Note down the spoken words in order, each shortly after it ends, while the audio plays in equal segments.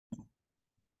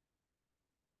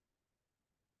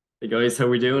Hey guys, how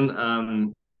we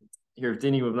doing? Here,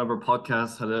 Dinny with another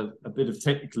podcast had a bit of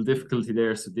technical difficulty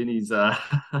there, so Dinny's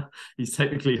he's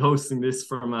technically hosting this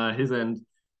from his end.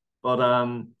 But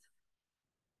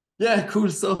yeah, cool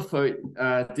stuff.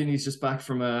 Dinny's just back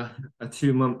from a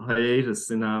 2 month hiatus,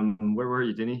 and where were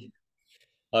you, Dinny?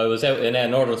 I was out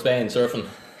in northern Spain surfing.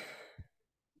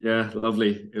 Yeah,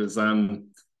 lovely. It was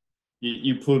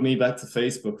you pulled me back to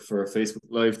Facebook for a Facebook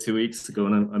Live 2 weeks ago,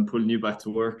 and I'm pulling you back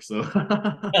to work. So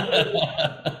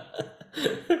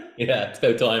Yeah, it's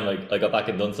about time I got back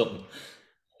and done something.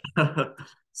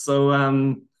 so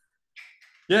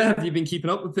yeah, have you been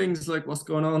keeping up with things? Like, what's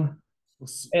going on?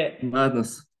 What's Uh,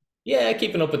 madness? yeah,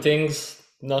 keeping up with things,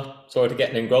 not sort of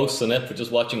getting engrossed in it, but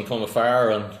just watching from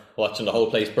afar and watching the whole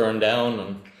place burn down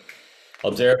and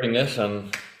observing it,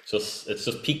 and just it's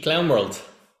just peak clown world.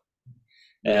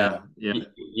 Uh, Yeah, yeah,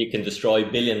 you can destroy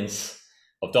billions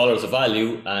of dollars of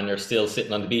value, and you're still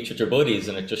sitting on the beach with your buddies,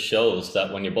 and it just shows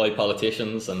that when you buy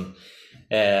politicians and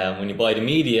when you buy the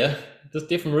media, there's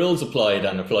different rules applied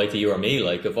and apply to you or me.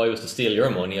 Like if I was to steal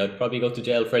your money, I'd probably go to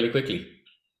jail fairly quickly.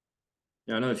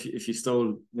 yeah. I know if you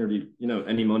stole nearly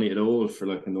any money at all for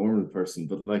like a normal person,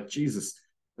 but like Jesus,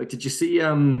 like did you see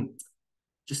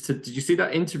did you see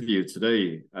that interview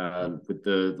today with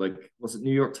the like was it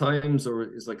New York Times or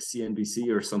is like CNBC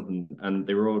or something, and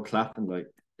they were all clapping like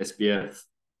SBF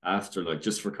after like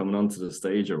just for coming onto the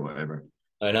stage or whatever.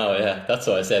 I know, yeah. That's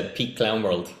why I said peak clown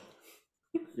world.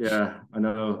 Yeah, I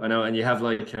know, and you have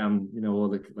like all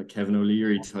the like Kevin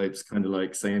O'Leary types kind of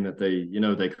like saying that they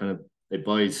kind of they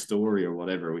buy his story or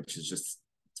whatever, which is just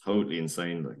totally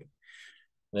insane. Like,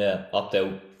 Yeah, opt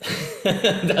out.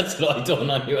 That's what I done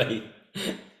anyway.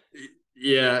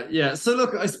 yeah, yeah. So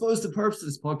look, I suppose the purpose of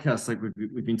this podcast, like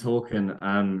we've been talking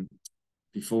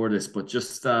before this, but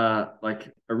just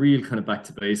like a real kind of back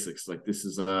to basics. Like this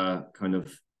is kind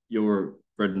of your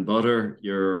bread and butter,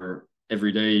 your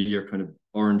everyday, your kind of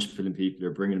orange pilling people.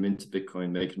 You're bringing them into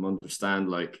Bitcoin, making them understand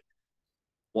like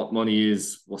what money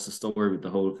is, what's the story with the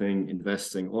whole thing,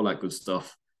 investing, all that good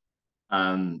stuff.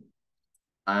 Um,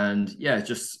 and yeah,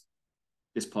 just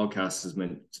this podcast is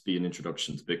meant to be an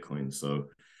introduction to Bitcoin. So,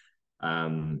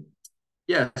 um,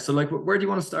 yeah. So, like, where do you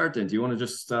want to start then? Do you want to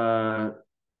just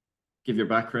give your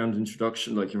background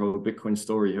introduction, like your whole Bitcoin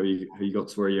story, how you got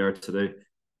to where you are today?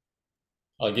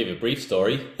 I'll give you a brief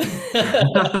story.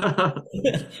 I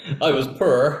was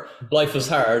poor, life was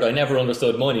hard. I never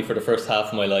understood money for the first half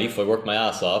of my life. I worked my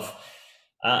ass off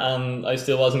and I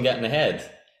still wasn't getting ahead.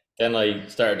 Then I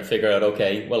started to figure out,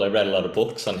 okay, well, I read a lot of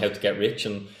books on how to get rich,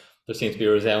 and there seems to be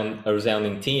a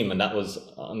resounding theme, and that was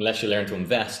unless you learn to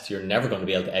invest, you're never going to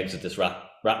be able to exit this rat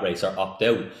race or opt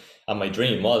out. And my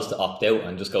dream was to opt out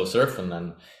and just go surfing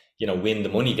and, win the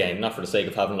money game, not for the sake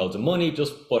of having loads of money,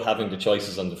 just but having the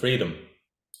choices and the freedom.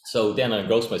 So then I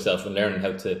engrossed myself in learning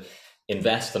how to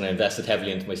invest, and I invested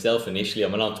heavily into myself initially.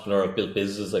 I'm an entrepreneur. I've built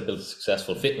businesses. I built a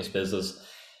successful fitness business.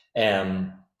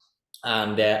 Um,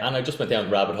 and I just went down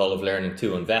the rabbit hole of learning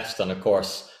to invest, and of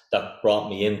course that brought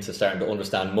me into starting to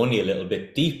understand money a little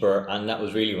bit deeper. And that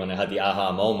was really when I had the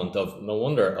aha moment of no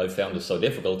wonder I found this so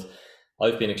difficult.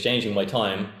 I've been exchanging my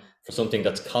time for something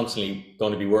that's constantly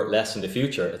going to be worth less in the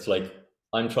future. It's like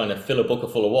I'm trying to fill a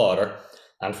bucket full of water,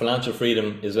 and financial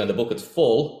freedom is when the bucket's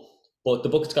full, but the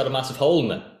bucket's got a massive hole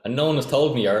in it, and no one has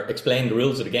told me or explained the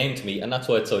rules of the game to me, and that's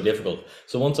why it's so difficult.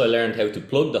 So once I learned how to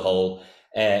plug the hole,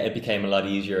 it became a lot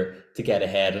easier to get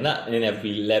ahead, and that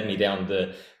inevitably led me down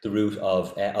the route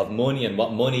of money and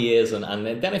what money is, and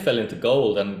then I fell into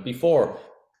gold. And before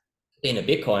being a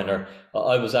Bitcoiner,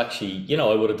 I was actually,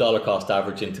 I would have dollar cost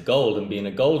average into gold and being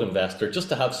a gold investor just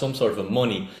to have some sort of a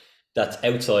money that's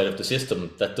outside of the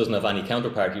system that doesn't have any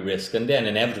counterparty risk. And then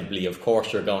inevitably, of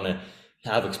course, you're going to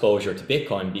have exposure to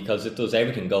Bitcoin because it does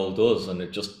everything gold does, and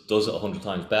it just does it 100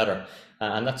 times better.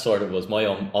 And that sort of was my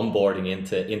onboarding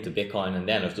into Bitcoin. And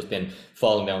then I've just been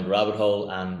falling down the rabbit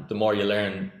hole. And the more you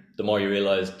learn, the more you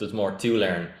realize there's more to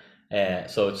learn.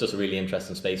 So it's just a really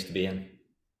interesting space to be in.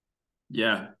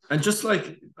 Yeah, and just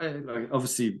like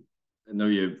obviously I know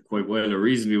you quite well or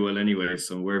reasonably well anyway,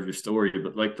 so I'm aware of your story.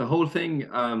 But like the whole thing,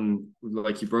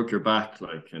 like you broke your back,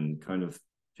 like and kind of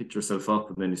picked yourself up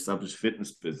and then established a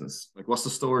fitness business. Like, what's the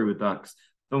story with that? 'Cause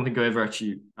I don't think I ever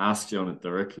actually asked you on it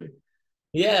directly.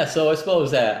 Yeah, so I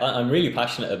suppose I'm really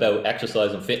passionate about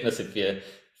exercise and fitness. If you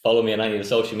follow me on any of the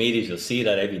social medias, you'll see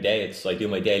that every day. It's I do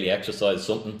my daily exercise,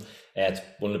 something. It's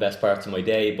one of the best parts of my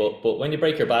day. But when you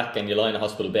break your back and you lie in a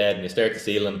hospital bed and you stare at the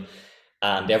ceiling,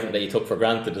 and everything that you took for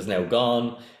granted is now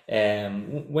gone.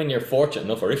 When you're fortunate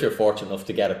enough, or if you're fortunate enough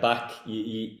to get it back,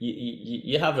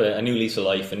 you have a new lease of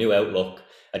life, a new outlook,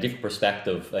 a different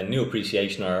perspective, a new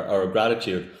appreciation or a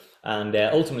gratitude. And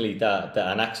ultimately,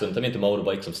 an accident. I'm into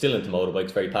motorbikes. I'm still into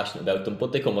motorbikes. Very passionate about them,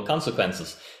 but they come with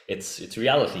consequences. It's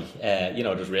reality.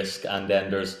 There's risk, and then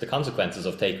there's the consequences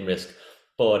of taking risk.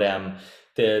 But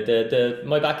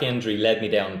my back injury led me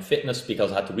down fitness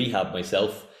because I had to rehab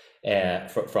myself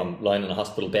from lying in a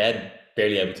hospital bed,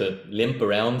 barely able to limp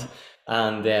around,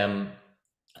 and then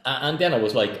I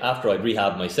was like, after I'd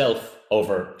rehabbed myself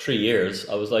over 3 years,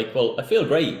 I was like, well, I feel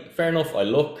great. Fair enough.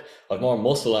 I've more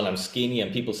muscle and I'm skinny,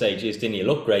 and people say, geez, Dinny, you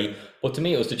look great. But to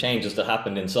me, it was the changes that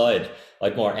happened inside. I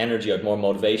had more energy, I had more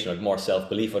motivation, I had more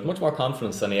self-belief, I had much more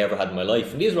confidence than I ever had in my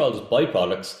life. And these are all just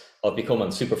byproducts of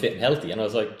becoming super fit and healthy. And I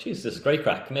was like, geez, this is great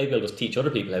crack. Maybe I'll just teach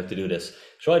other people how to do this.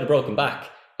 Try the broken back.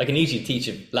 I can easily teach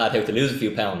a lad how to lose a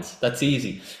few pounds. That's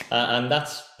easy. And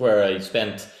that's where I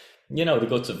spent the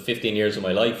guts of 15 years of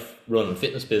my life running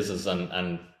fitness business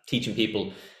and teaching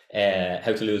people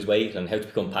how to lose weight and how to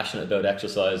become passionate about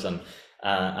exercise. And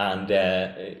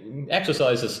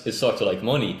exercise is sort of like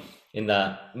money, in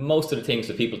that most of the things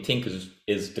that people think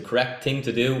is the correct thing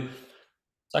to do,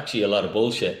 it's actually a lot of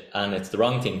bullshit, and it's the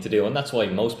wrong thing to do. And that's why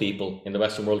most people in the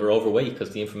Western world are overweight,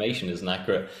 because the information isn't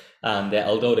accurate. And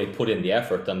although they put in the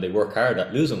effort and they work hard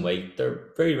at losing weight, they're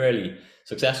very rarely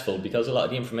successful, because a lot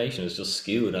of the information is just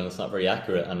skewed and it's not very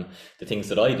accurate. And the things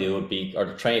that I do or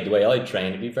the way I train,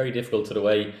 it'd be very difficult to the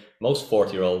way most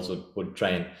 40-year-olds would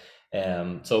train.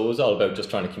 So it was all about just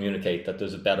trying to communicate that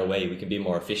there's a better way, we can be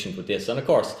more efficient with this. And of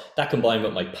course, that combined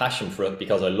with my passion for it,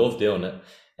 because I love doing it,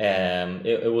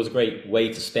 it was a great way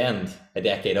to spend a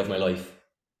decade of my life.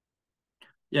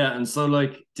 Yeah, and so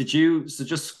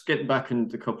just getting back in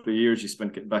the couple of years you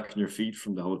spent getting back on your feet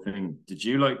from the whole thing,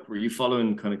 were you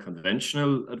following kind of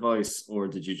conventional advice, or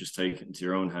did you just take it into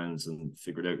your own hands and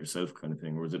figure it out yourself kind of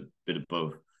thing, or was it a bit of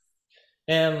both?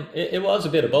 It was a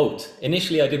bit of both.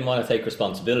 Initially, I didn't want to take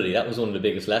responsibility. That was one of the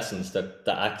biggest lessons that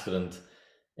the accident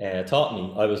taught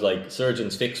me. I was like,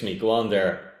 surgeons, fix me, go on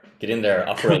there, get in there,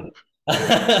 operate.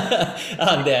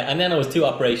 And then I was 2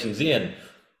 operations in,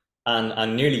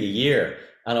 and nearly a year,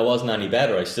 and I wasn't any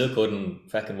better. I still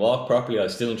couldn't fucking walk properly. I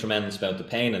was still in tremendous amount of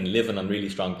pain and living on really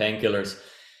strong painkillers.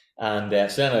 And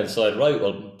so then I decided, right,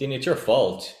 well, Dinny, it's your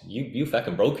fault. You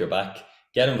fucking broke your back.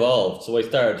 Get involved. So I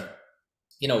started,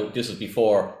 this was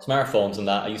before smartphones and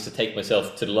that. I used to take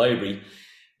myself to the library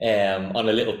on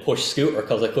a little push scooter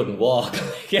because I couldn't walk,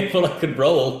 but I could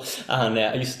roll. And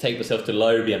I used to take myself to the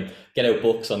library and get out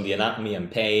books on the anatomy and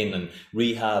pain and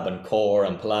rehab and core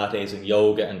and Pilates and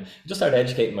yoga, and just started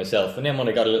educating myself. And then when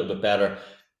I got a little bit better,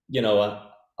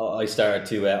 I started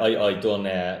to, I done,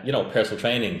 personal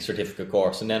training certificate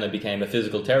course, and then I became a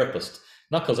physical therapist.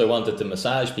 Not because I wanted to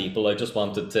massage people, I just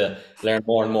wanted to learn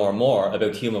more and more and more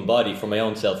about human body for my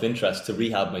own self-interest, to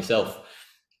rehab myself.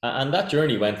 And that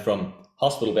journey went from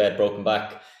hospital bed, broken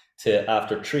back, to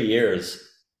after 3 years,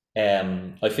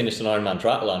 I finished an Ironman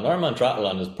triathlon. Ironman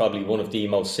triathlon is probably one of the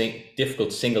most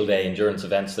difficult single day endurance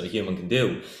events that a human can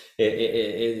do.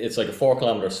 It's like a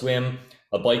 4-kilometer swim,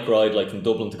 a bike ride like from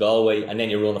Dublin to Galway, and then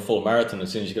you run a full marathon as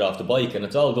soon as you get off the bike, and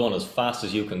it's all done as fast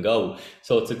as you can go.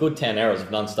 So it's a good 10 hours of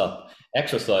nonstop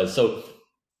exercise. So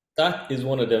that is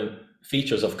one of the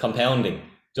features of compounding.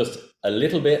 Just a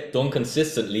little bit done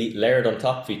consistently, layered on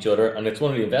top of each other. And it's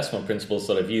one of the investment principles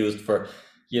that I've used for,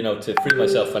 to free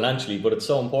myself financially. But it's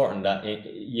so important that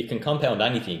you can compound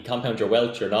anything. Compound your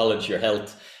wealth, your knowledge, your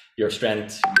health, your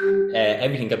strength.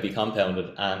 Everything can be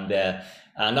compounded. And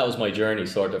that was my journey,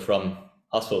 sort of from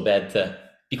hospital bed to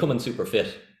becoming super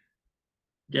fit.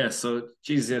 Yeah, so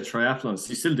geez, yeah, triathlons. Do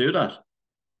you still do that?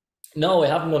 No, I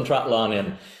haven't done triathlon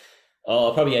in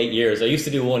probably 8 years. I used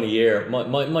to do one a year.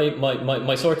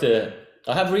 My sort of,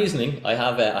 I have reasoning. I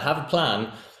have a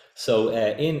plan. So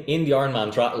in the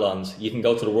Ironman triathlons, you can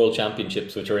go to the World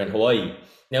Championships, which are in Hawaii.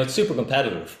 Now it's super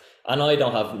competitive, and I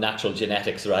don't have natural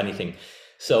genetics or anything,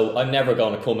 so I'm never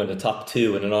going to come in the top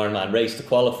 2 in an Ironman race to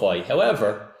qualify.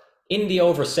 However, in the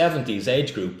over 70s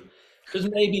age group, there's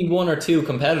maybe 1 or 2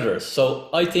 competitors. So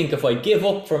I think if I give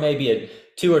up for maybe a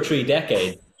 2 or 3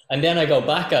 decades, and then I go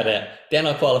back at it, then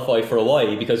I'll qualify for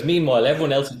Hawaii, because meanwhile,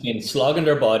 everyone else has been slogging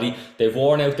their body. They've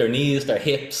worn out their knees, their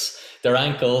hips, their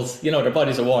ankles, their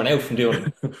bodies are worn out from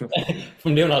doing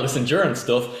from doing all this endurance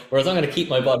stuff. Whereas I'm going to keep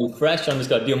my body fresh. I'm just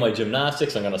going to do my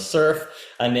gymnastics. I'm going to surf.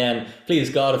 And then, please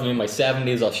God, if I'm in my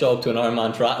 70s, I'll show up to an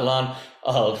Ironman triathlon.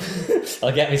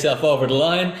 I'll get myself over the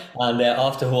line, and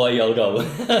off to Hawaii I'll go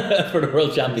for the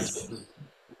World Championship.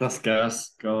 That's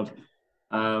gas, God.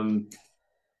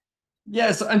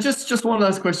 Yes, and just one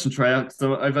last question, Trey.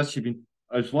 So I watched an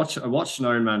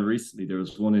Ironman recently. There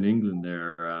was one in England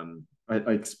there.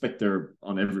 I expect they're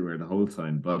on everywhere the whole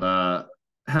time. But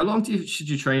how long should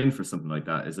you train for something like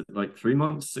that? Is it like 3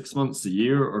 months, 6 months, a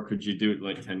year, or could you do it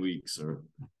like 10 weeks or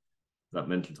that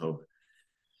mental toll?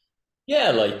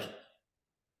 Yeah, like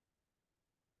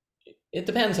it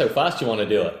depends how fast you want to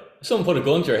do it. If someone put a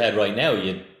gun to your head right now,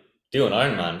 you do an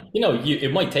Ironman.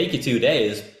 It might take you 2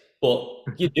 days, but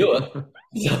you do it.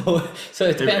 So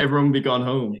it depends. Everyone will be gone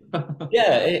home.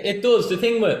 Yeah, it does. The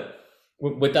thing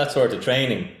with that sort of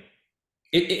training,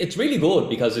 it's really good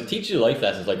because it teaches you life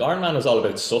lessons. Like Ironman is all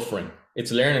about suffering.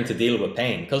 It's learning to deal with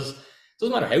pain because it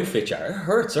doesn't matter how fit you are. It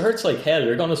hurts. It hurts like hell.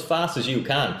 You're going as fast as you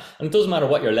can, and it doesn't matter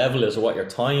what your level is or what your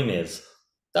time is.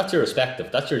 That's your respective.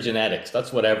 That's your genetics.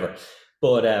 That's whatever.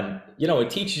 But it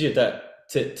teaches you that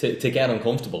to get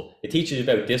uncomfortable. It teaches you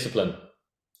about discipline.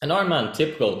 An Ironman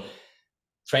typical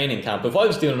training camp. If I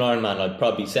was doing an Ironman, I'd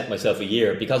probably set myself a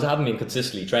year because I haven't been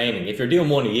consistently training. If you're doing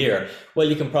one a year, well,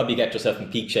 you can probably get yourself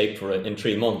in peak shape for it in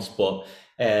 3 months. But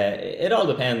it all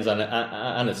depends,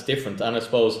 and it's different. And I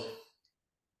suppose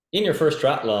in your first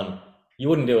triathlon, you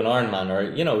wouldn't do an Ironman,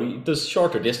 or there's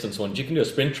shorter distance ones. You can do a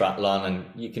sprint triathlon,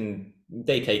 and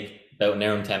they take about an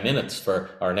hour and 10 minutes or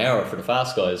an hour for the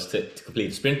fast guys to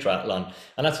complete a sprint triathlon,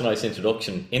 and that's a nice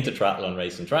introduction into triathlon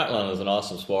racing. Triathlon is an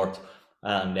awesome sport,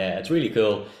 and it's really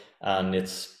cool, and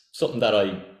it's something that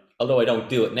although I don't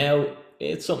do it now,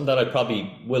 it's something that I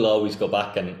probably will always go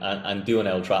back and do an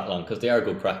L triathlon because they are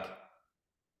good crack.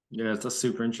 Yeah, that's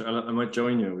super interesting. I might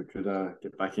join you. We could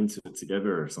get back into it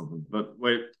together or something. But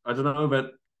wait, I don't know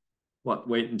about what,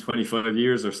 waiting 25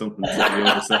 years or something to be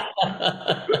able to say.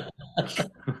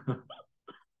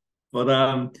 But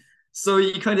so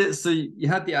you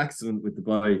had the accident with the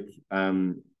bike.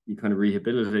 You kind of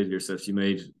rehabilitated yourself. You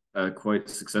made a quite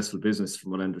successful business,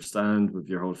 from what I understand, with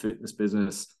your whole fitness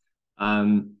business.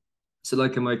 So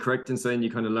like, am I correct in saying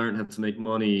you kind of learned how to make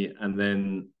money, and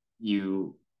then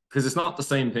because it's not the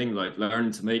same thing, like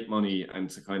learning to make money and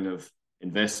to kind of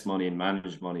invest money and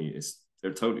manage money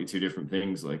they're totally two different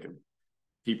things. Like,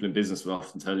 people in business will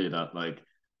often tell you that, like,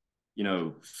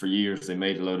 for years they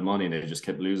made a load of money and they just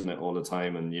kept losing it all the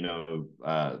time, and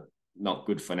not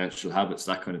good financial habits,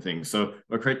 that kind of thing. So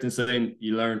we're correct in saying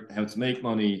you learn how to make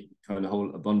money, kind of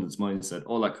whole abundance mindset,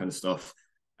 all that kind of stuff,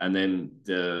 and then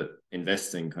the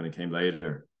investing kind of came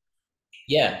later.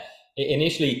 Yeah,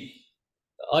 initially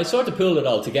I sort of pulled it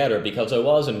all together because I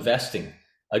was investing.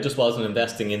 I just wasn't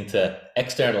investing into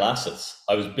external assets.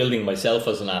 I was building myself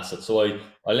as an asset. So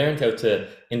I learned how to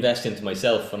invest into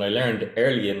myself, and I learned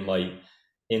early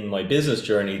in my business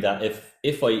journey that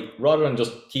if I, rather than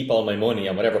just keep all my money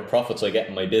and whatever profits I get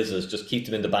in my business, just keep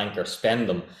them in the bank or spend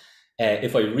them,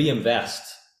 if I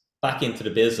reinvest back into the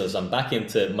business and back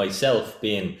into myself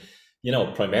being,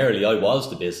 primarily I was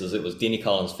the business. It was Dinny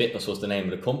Collins Fitness was the name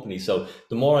of the company. So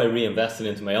the more I reinvested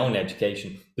into my own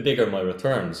education, the bigger my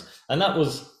returns. And that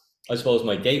was, I suppose,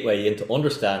 my gateway into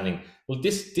understanding, well,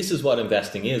 this is what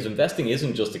investing is. Investing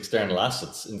isn't just external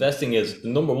assets. Investing is the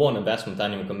number one investment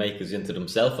anyone can make is into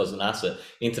themselves as an asset,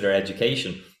 into their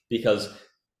education, because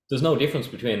there's no difference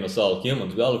between us all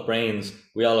humans. We all have brains.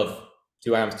 We all have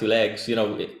two arms, two legs.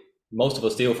 Most of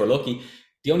us do if we're lucky.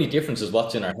 The only difference is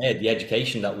what's in our head, the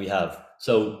education that we have.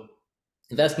 So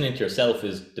investing into yourself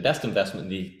is the best investment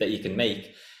that you can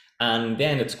make. And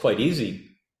then it's quite easy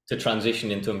to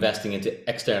transition into investing into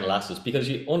external assets because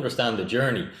you understand the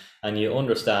journey, and you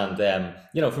understand,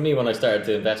 for me, when I started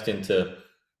to invest into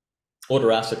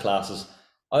other asset classes,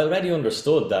 I already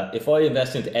understood that if I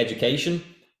invest into education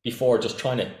before just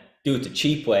trying to do it the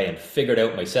cheap way and figure it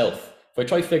out myself, if I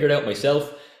try to figure it out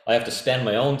myself, I have to spend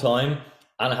my own time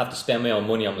and I have to spend my own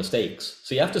money on mistakes.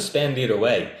 So you have to spend either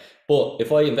way. But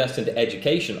if I invest into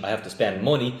education, I have to spend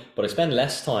money, but I spend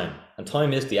less time, and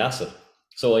time is the asset.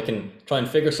 So I can try and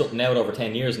figure something out over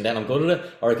 10 years and then I'm good at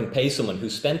it, or I can pay someone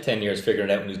who's spent 10 years figuring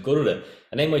it out and who's good at it.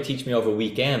 And they might teach me over a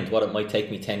weekend what it might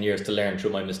take me 10 years to learn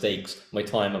through my mistakes, my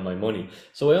time and my money.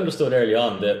 So I understood early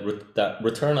on that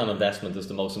return on investment is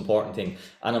the most important thing.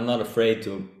 And I'm not afraid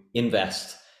to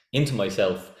invest into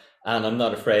myself. And I'm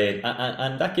not afraid.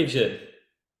 And that gives you,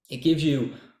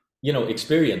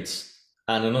 experience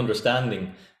and an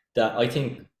understanding that I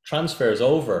think transfers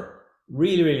over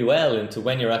really, really well into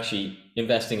when you're actually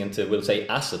investing into, we'll say,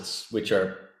 assets, which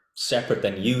are separate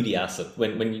than you, the asset.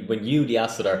 When you, the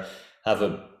asset, have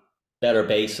a better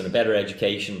base and a better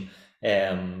education,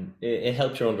 it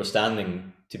helps your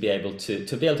understanding to be able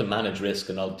to manage risk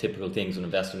and all the typical things an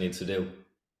investor needs to do.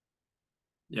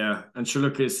 Yeah, and sure,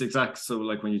 look, it's exact. So,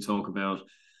 like, when you talk about,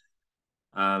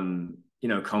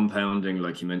 compounding,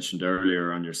 like you mentioned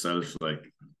earlier on yourself,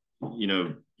 like,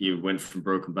 you went from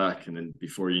broken back, and then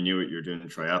before you knew it, you're doing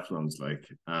triathlons. Like,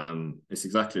 it's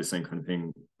exactly the same kind of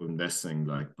thing with investing.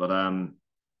 Like, but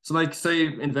So like say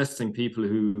investing people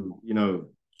who,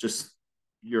 just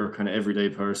you're kind of everyday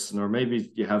person, or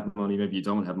maybe you have money, maybe you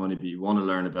don't have money, but you want to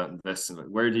learn about investing. Like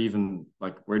where do you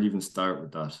even start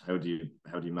with that? How do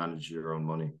you manage your own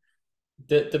money?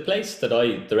 The place that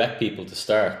I direct people to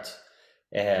start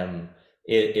um,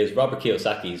 is Robert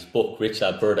Kiyosaki's book, Rich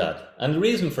Dad Poor Dad. And the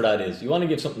reason for that is you want to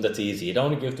give something that's easy. You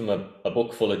don't want to give them a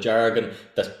book full of jargon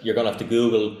that you're going to have to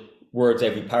Google words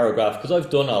every paragraph, because I've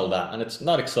done all that and it's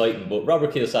not exciting. But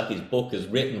Robert Kiyosaki's book is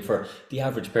written for the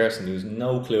average person who's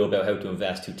no clue about how to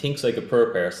invest, who thinks like a poor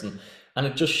person. And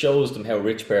it just shows them how a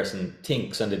rich person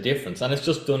thinks and the difference. And it's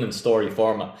just done in story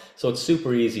format. So it's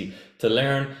super easy to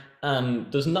learn.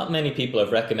 And there's not many people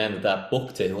I've recommended that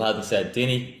book to who hadn't said,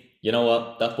 Dinny, you know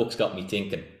what, that book's got me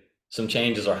thinking. Some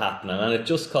changes are happening, and it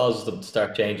just causes them to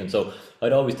start changing. So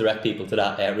I'd always direct people to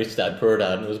that Rich Dad Poor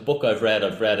Dad. And it was a book I've read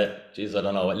it, geez, I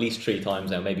don't know, at least 3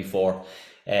 times now, maybe 4.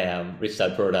 Rich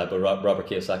Dad Poor Dad by Robert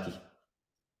Kiyosaki.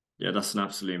 Yeah, that's an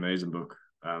absolutely amazing book.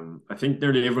 I think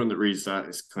nearly everyone that reads that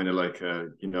is kind of like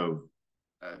what do you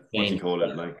Changed call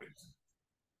it? forever.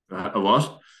 Like a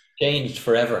what? Changed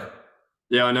forever.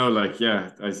 Yeah, I know. Like, yeah,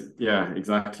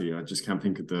 exactly. I just can't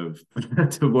think of the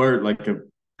the word, like a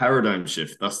paradigm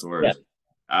shift. That's the Yeah. word.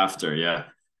 After, yeah.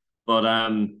 But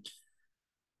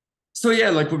so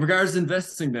yeah, like with regards to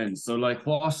investing, then. So like,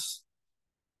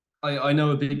 I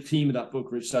know a big theme of that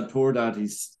book, Rich Dad Poor Dad.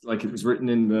 He's like it was written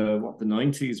in the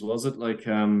 90s, was it? Like,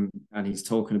 and he's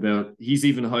talking about he's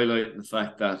even highlighting the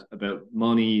fact that about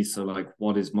money. So like,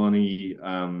 what is money?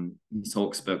 He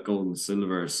talks about gold and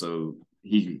silver. So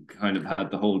he kind of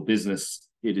had the whole business,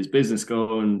 he had his business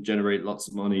going, generate lots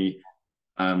of money.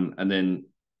 And then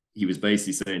he was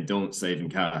basically saying, don't save in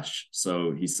cash.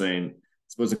 So he's saying, I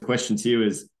suppose the question to you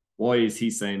is, why is he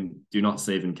saying do not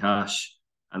save in cash?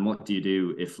 And what do you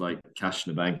do if like cash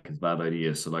in the bank is a bad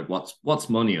idea? So like what's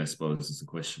money, I suppose, is the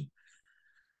question.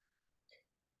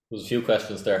 There's a few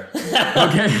questions there.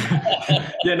 Okay.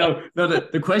 Yeah, no,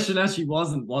 the question actually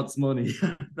wasn't what's money.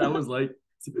 That was like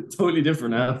totally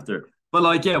different after. But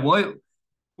like, yeah, where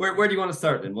do you want to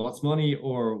start then? What's money,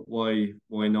 or why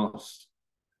not?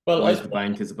 Well, Why is the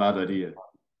bank is a bad idea?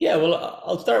 yeah, well,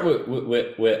 I'll start with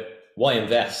why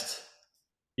invest.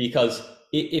 Because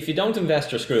if you don't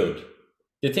invest, you're screwed.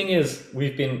 The thing is,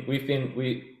 we've been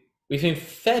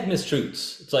fed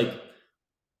mistruths. It's like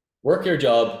work your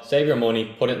job, save your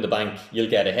money, put it in the bank, you'll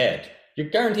get ahead. You're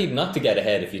guaranteed not to get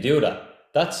ahead if you do that.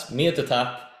 That's me at the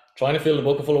tap trying to fill the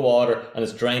bucket full of water and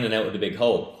it's draining out of the big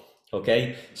hole.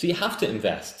 Okay, so you have to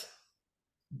invest.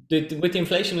 With the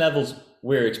inflation levels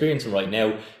we're experiencing right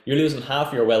now, you're losing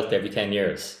half your wealth every 10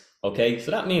 years. Okay,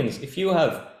 so that means if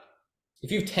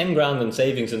you've 10 grand in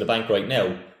savings in the bank right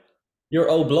now, you're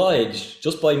obliged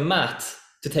just by math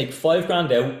to take 5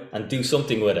 grand out and do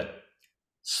something with it.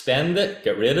 Spend it,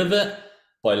 get rid of it,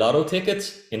 buy lotto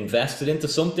tickets, invest it into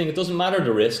something. It doesn't matter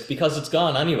the risk because it's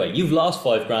gone anyway. You've lost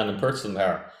 5 grand in purchasing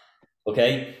power.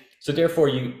 Okay, so therefore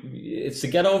it's to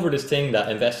get over this thing that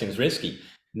investing is risky.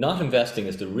 Not investing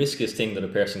is the riskiest thing that a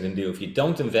person can do. If you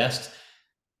don't invest,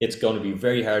 it's going to be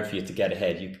very hard for you to get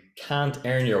ahead. You can't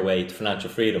earn your way to financial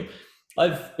freedom.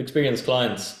 I've experienced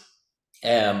clients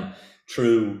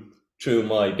through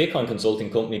my Bitcoin consulting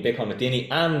company, Bitcoin With Dinny,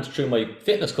 and through my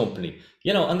fitness company,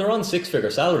 and they're on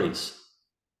 6-figure salaries,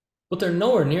 but they're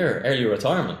nowhere near early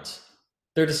retirement.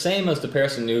 They're the same as the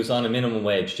person who's on a minimum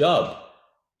wage job.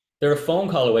 They're a phone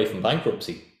call away from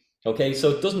bankruptcy. Okay,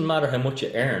 so it doesn't matter how much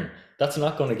you earn. That's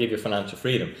not going to give you financial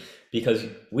freedom, because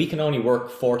we can only work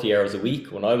 40 hours a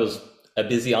week. When I was a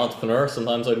busy entrepreneur,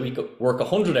 sometimes I'd work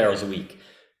 100 hours a week.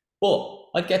 But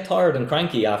I'd get tired and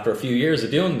cranky after a few years of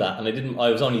doing that, and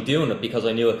I was only doing it because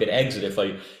I knew I could exit if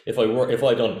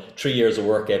I'd done 3 years of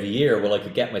work every year. Well, I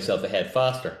could get myself ahead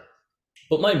faster.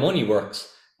 But my money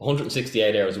works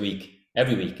 168 hours a week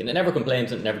every week, and it never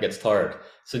complains and it never gets tired.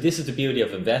 So this is the beauty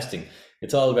of investing.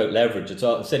 It's all about leverage. It's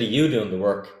all, instead of you doing the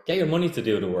work, get your money to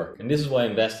do the work. And this is why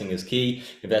investing is key.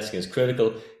 Investing is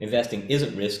critical. Investing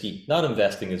isn't risky. Not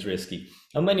investing is risky.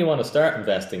 And when you want to start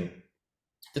investing,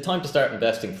 the time to start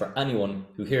investing for anyone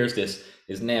who hears this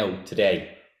is now,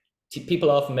 today. People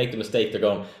often make the mistake, they're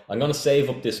going, I'm going to save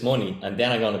up this money and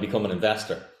then I'm going to become an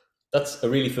investor. That's a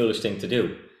really foolish thing to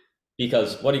do.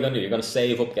 Because what are you going to do? You're going to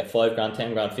save up, get 5 grand,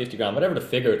 10 grand, 50 grand, whatever the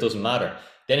figure, it doesn't matter.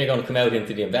 Then you're going to come out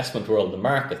into the investment world, the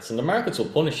markets, and the markets will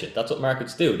punish it. That's what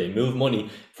markets do. They move money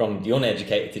from the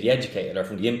uneducated to the educated, or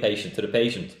from the impatient to the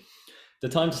patient. The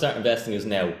time to start investing is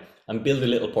now. and build a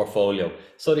little portfolio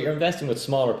so that you're investing with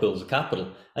smaller pools of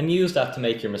capital, and use that to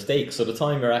make your mistakes. So the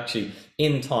time you're actually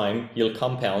in time, you'll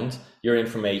compound your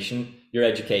information, your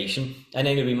education, and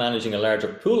then you'll be managing a larger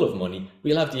pool of money.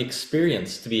 We'll have the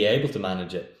experience to be able to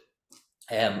manage it.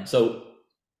 So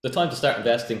the time to start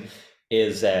investing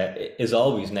is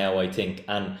always now, I think,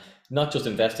 and not just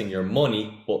investing your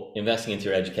money, but investing into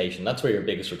your education. That's where your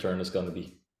biggest return is going to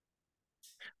be.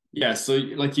 Yeah, so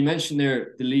like you mentioned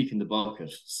there, the leak in the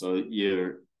bucket. So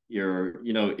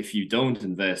if you don't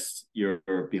invest, you're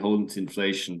beholden to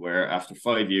inflation, where after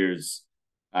 5 years,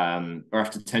 or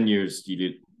after 10 years,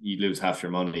 you lose half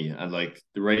your money. And like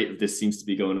the rate of this seems to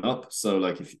be going up. So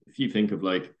like if you think of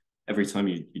like every time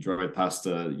you drive past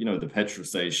the petrol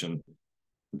station,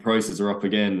 the prices are up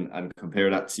again, and compare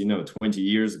that to 20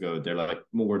 years ago, they're like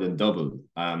more than double.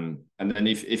 And then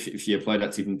if you apply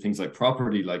that to even things like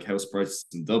property, like house prices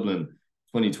in Dublin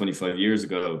 25 years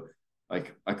ago,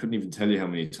 like I couldn't even tell you how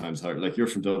many times higher. Like you're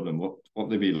from Dublin, what would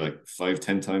they be, like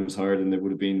 5-10 times higher than they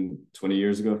would have been 20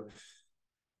 years ago?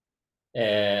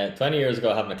 20 years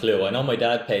ago, I haven't a clue. I know my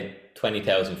dad paid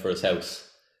 20,000 for his house.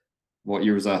 What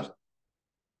year was that?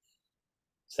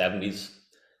 70s.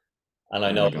 And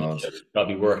I Oh know my my God. house is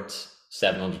probably worth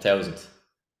 700,000.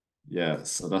 Yeah,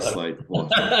 so that's like what?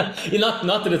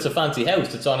 Not that it's a fancy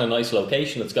house, it's on a nice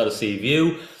location, it's got a sea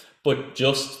view, but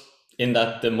just in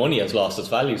that the money has lost its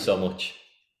value so much.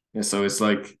 Yeah, so it's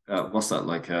like what's that,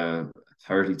 like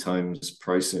 30 times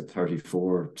price,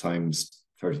 34 times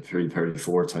 33,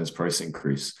 34 times price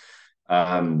increase.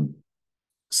 Um,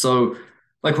 so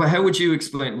like how would you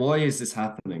explain, why is this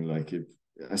happening? Like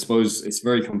I suppose it's a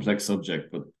very complex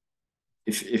subject, but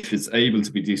if it's able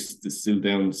to be distilled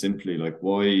down simply, like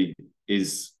why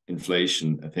is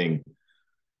inflation a thing?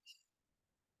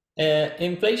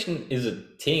 Inflation is a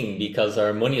thing because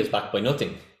our money is backed by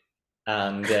nothing.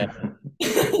 And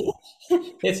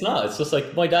it's not. It's just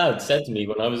like my dad said to me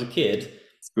when I was a kid.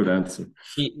 It's a good answer.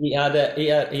 He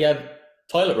had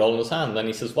toilet roll in his hand, and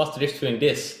he says, "What's the difference between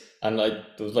this?" And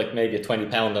like there was like maybe a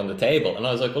 £20 on the table, and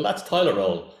I was like, "Well, that's toilet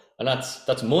roll, and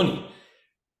that's money."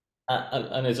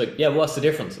 And he's like, "Yeah, what's the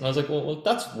difference?" And I was like, "Well,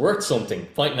 that's worth something."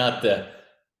 Pointing at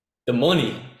the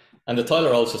money, and the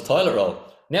toilet roll is just toilet roll.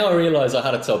 Now I realize I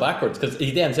had it so backwards, because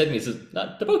he then said to me, he says,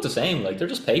 "Nah, they're both the same. Like they're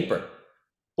just paper."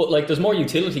 But like there's more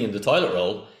utility in the toilet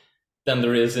roll than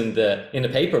there is in the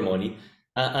paper money.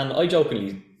 And I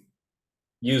jokingly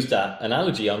use that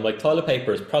analogy. I'm like, toilet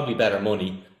paper is probably better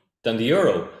money than the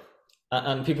euro.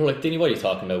 And people are like, Dinny, what are you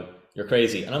talking about? You're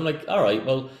crazy. And I'm like, all right,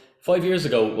 well, 5 years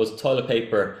ago, was toilet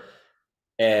paper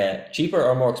cheaper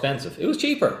or more expensive? It was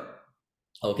cheaper.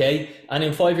 Okay. And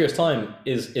in 5 years' time,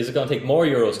 is it going to take more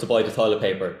euros to buy the toilet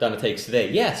paper than it takes today?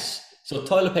 Yes. So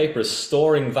toilet paper is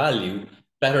storing value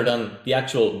better than the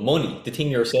actual money, the thing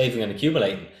you're saving and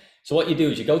accumulating. So what you do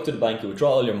is you go to the bank, you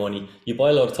withdraw all your money, you buy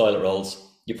a load of toilet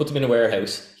rolls, you put them in a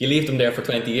warehouse, you leave them there for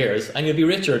 20 years, and you'll be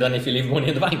richer than if you leave money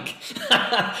in the bank.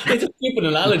 It's a stupid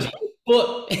analogy,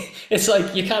 but it's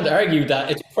like you can't argue that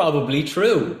it's probably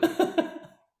true.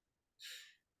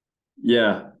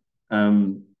 Yeah.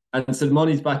 And so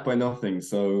money's backed by nothing.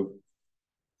 So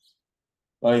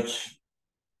like,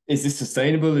 is this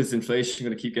sustainable? Is inflation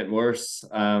going to keep getting worse?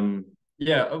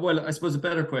 Yeah, well, I suppose a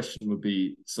better question would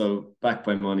be, so backed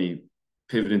by money,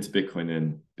 pivot into Bitcoin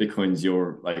then. Bitcoin's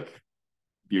your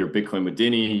Bitcoin with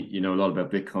Dinny, you know a lot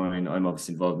about Bitcoin. I'm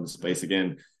obviously involved in the space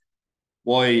again.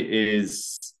 Why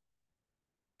is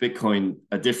Bitcoin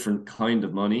a different kind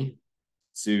of money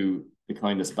to the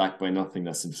kind that's backed by nothing,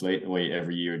 that's inflating away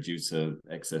every year due to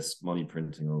excess money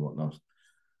printing or whatnot?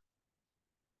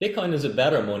 Bitcoin is a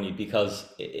better money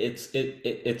because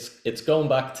it's going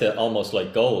back to almost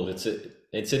like gold.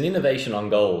 It's an innovation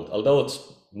on gold, although it's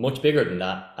much bigger than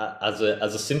that. As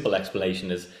a simple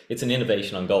explanation is, it's an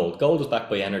innovation on gold. Gold is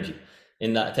backed by energy,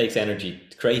 in that it takes energy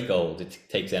to create gold. It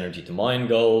takes energy to mine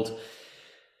gold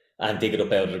and dig it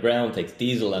up out of the ground. It takes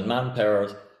diesel and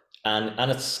manpower,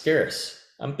 and it's scarce.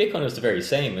 And Bitcoin is the very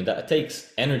same in that it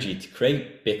takes energy to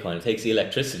create Bitcoin. It takes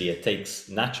electricity. It takes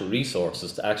natural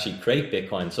resources to actually create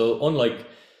Bitcoin. So unlike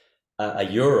a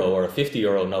euro or a 50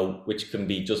 euro note, which can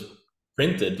be just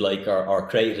printed like or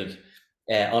created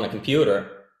on a computer,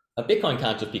 a Bitcoin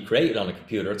can't just be created on a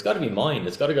computer. It's got to be mined.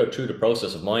 It's got to go through the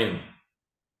process of mining.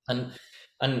 And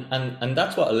and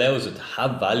that's what allows it to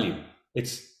have value.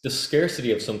 It's the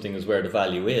scarcity of something is where the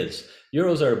value is.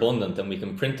 Euros are abundant and we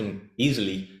can print them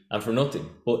easily and for nothing,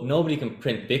 but nobody can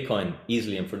print Bitcoin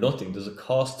easily and for nothing. There's a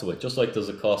cost to it, just like there's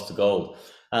a cost to gold.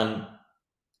 And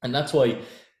that's why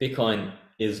Bitcoin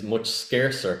is much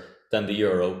scarcer than the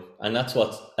euro, and that's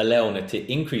what's allowing it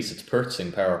to increase its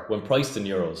purchasing power when priced in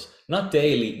euros. Not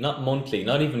daily, not monthly,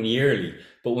 not even yearly,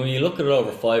 but when you look at it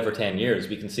over 5 or 10 years,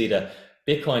 we can see that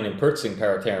Bitcoin in purchasing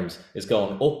power terms is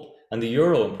going up, and the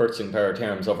euro in purchasing power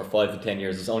terms over 5 to 10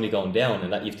 years is only going down,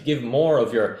 and that you have to give more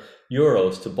of your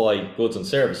euros to buy goods and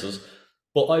services,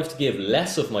 but I have to give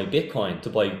less of my Bitcoin to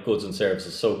buy goods and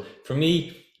services. So for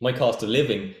me, my cost of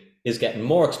living is getting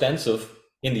more expensive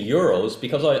in the euros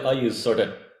because I use sort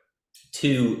of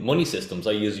two money systems.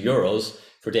 I use euros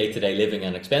for day-to-day living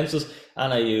and expenses,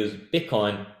 and I use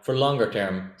Bitcoin for longer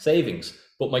term savings.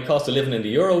 But my cost of living in the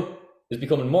euro is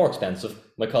becoming more expensive.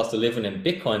 My cost of living in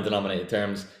Bitcoin denominated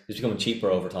terms is becoming cheaper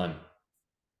over time.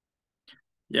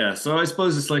 Yeah, so I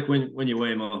suppose it's like when you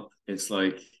weigh them up, it's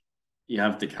like you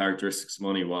have the characteristics of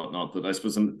money, whatnot. But I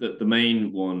suppose the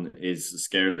main one is the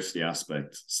scarcity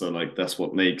aspect. So like that's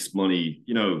what makes money.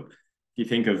 If you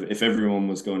think of if everyone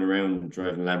was going around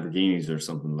driving Lamborghinis or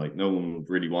something, like no one would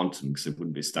really want them because it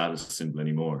wouldn't be a status symbol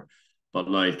anymore.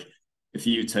 But like if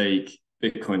you take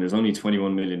Bitcoin, there's only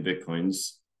 21 million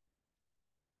Bitcoins,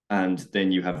 and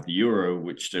then you have the euro,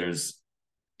 which there's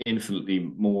infinitely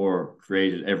more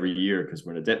created every year because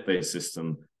we're in a debt-based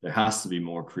system. There has to be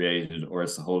more created, or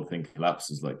else the whole thing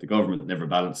collapses. Like the government never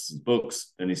balances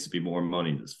books. There needs to be more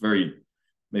money. That's very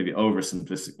maybe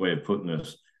oversimplistic way of putting it,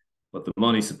 but the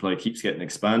money supply keeps getting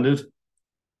expanded.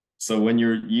 So when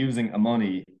you're using a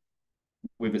money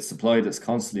with its supply that's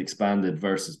constantly expanded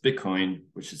versus Bitcoin,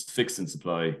 which is fixed in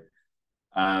supply,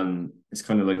 it's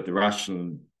kind of like the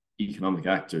rational economic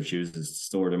actor chooses to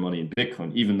store their money in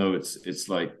Bitcoin, even though it's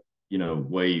like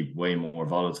way more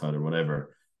volatile or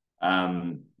whatever.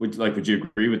 Would you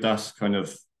agree with that kind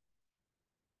of?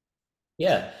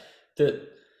 Yeah, the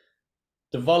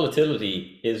the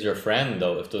volatility is your friend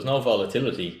though. If there's no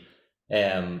volatility,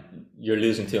 you're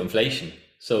losing to inflation.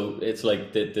 So it's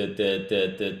like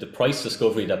the price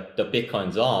discovery that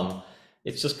Bitcoin's on,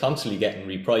 it's just constantly getting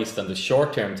repriced, and the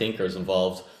short term thinkers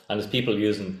involved, and there's people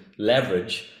using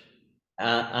leverage,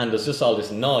 and there's just all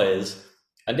this noise.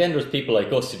 And then there's people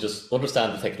like us who just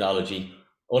understand the technology,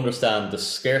 understand the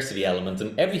scarcity element,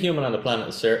 and every human on the planet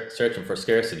is searching for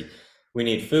scarcity. We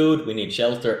need food, we need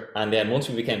shelter, and then once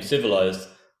we became civilized,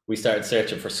 we started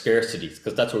searching for scarcity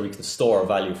because that's where we can store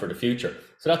value for the future.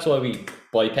 So that's why we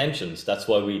buy pensions. That's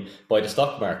why we buy the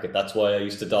stock market. That's why I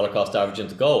used to dollar cost average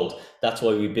into gold. That's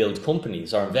why we build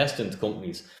companies or invest into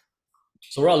companies.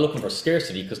 So we're all looking for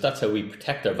scarcity because that's how we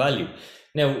protect our value.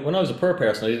 Now, when I was a poor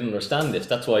person, I didn't understand this.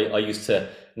 That's why I used to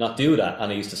not do that,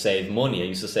 and I used to save money. I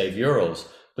used to save euros.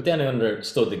 But then I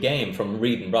understood the game from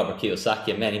reading Robert Kiyosaki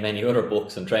and many other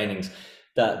books and trainings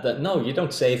that no, you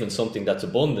don't save in something that's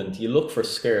abundant. You look for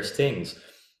scarce things.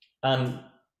 And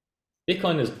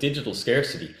Bitcoin is digital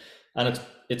scarcity, and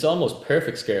it's almost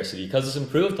perfect scarcity because it's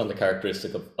improved on the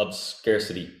characteristic of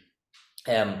scarcity.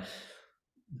 Um,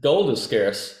 Gold is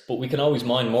scarce, but we can always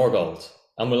mine more gold,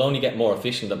 and we'll only get more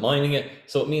efficient at mining it.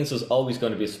 So it means there's always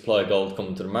going to be a supply of gold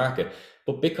coming to the market.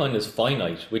 But Bitcoin is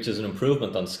finite, which is an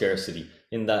improvement on scarcity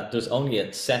in that there's only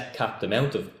a set capped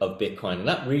amount of Bitcoin. And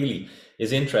that really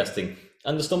is interesting.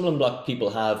 And the stumbling block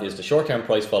people have is the short-term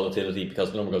price volatility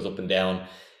because the number goes up and down,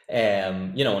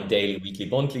 on daily, weekly,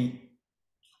 monthly.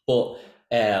 But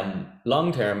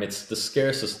long term, it's the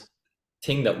scarcest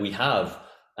thing that we have.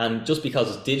 And just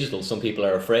because it's digital, some people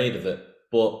are afraid of it.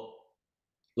 But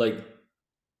like,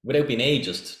 without being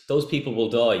ageist, those people will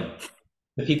die.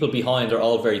 The people behind are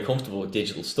all very comfortable with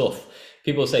digital stuff.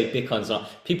 People will say Bitcoin's not.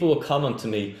 People will comment to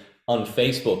me on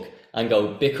Facebook and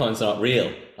go, Bitcoin's not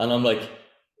real. And I'm like,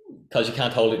 because you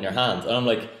can't hold it in your hand. And I'm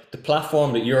like, the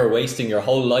platform that you're wasting your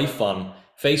whole life on,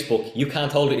 Facebook, you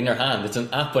can't hold it in your hand. It's an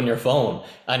app on your phone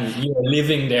and you're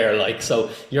living there. Like, so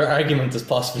your argument is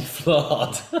possibly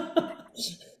flawed.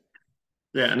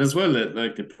 Yeah, and as well that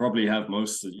like they probably have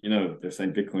most of, they're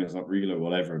saying Bitcoin is not real or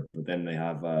whatever, but then they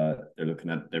have they're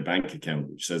looking at their bank account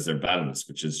which says their balance,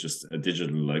 which is just a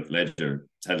digital like ledger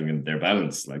telling them their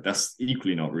balance. Like that's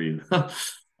equally not real.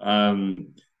 um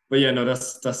but yeah, no,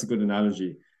 that's a good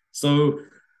analogy. So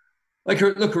like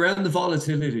look around the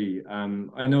volatility.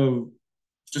 I know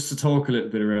just to talk a little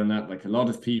bit around that, like a lot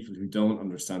of people who don't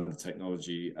understand the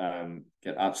technology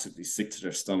get absolutely sick to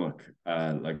their stomach,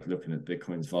 like looking at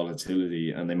Bitcoin's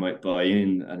volatility, and they might buy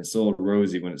in, and it's all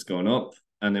rosy when it's going up,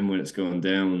 and then when it's going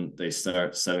down, they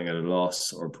start selling at a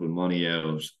loss or pull money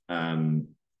out,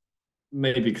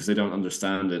 maybe because they don't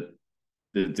understand it,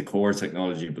 the core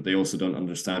technology, but they also don't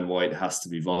understand why it has to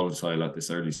be volatile at this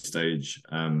early stage.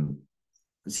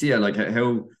 So yeah, like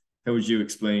how would you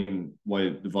explain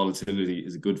why the volatility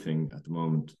is a good thing at the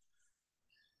moment?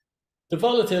 The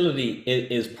volatility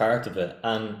is part of it.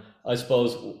 And I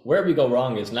suppose where we go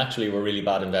wrong is naturally we're really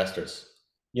bad investors.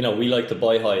 We like to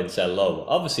buy high and sell low.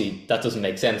 Obviously, that doesn't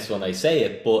make sense when I say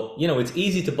it, but it's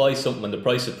easy to buy something when the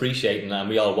price is appreciating and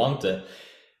we all want it.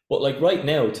 But like right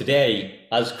now, today,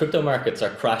 as crypto markets are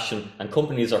crashing and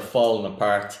companies are falling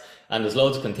apart and there's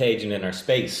loads of contagion in our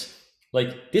space,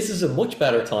 like this is a much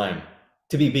better time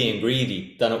to be being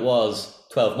greedy than it was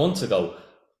 12 months ago.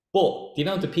 But the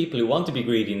amount of people who want to be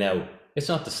greedy now, it's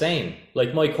not the same.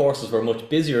 Like my courses were much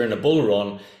busier in a bull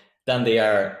run than they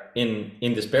are in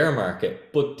this bear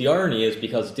market. But the irony is,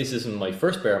 because this isn't my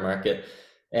first bear market,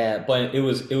 it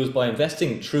was by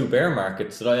investing through bear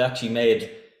markets that I actually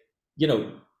made,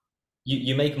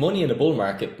 you make money in a bull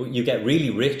market, but you get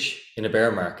really rich in a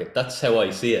bear market. That's how I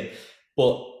see it.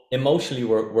 But emotionally,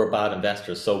 we're bad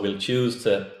investors, so we'll choose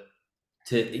to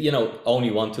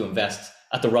only want to invest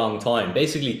at the wrong time.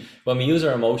 Basically, when we use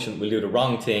our emotion, we'll do the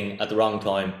wrong thing at the wrong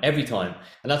time every time.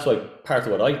 And that's why part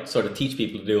of what I sort of teach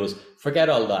people to do is forget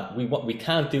all that. We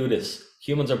can't do this.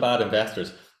 Humans are bad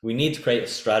investors. We need to create a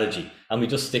strategy, and we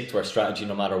just stick to our strategy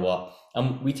no matter what.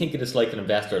 And we think of this like an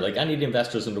investor, like any of the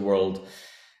investors in the world.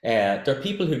 There are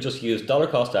people who just use dollar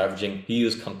cost averaging, who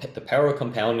use the power of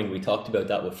compounding. We talked about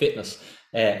that with fitness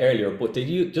earlier, but they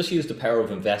just use the power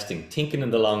of investing, thinking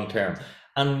in the long term.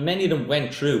 And many of them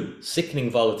went through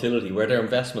sickening volatility where their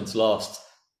investments lost,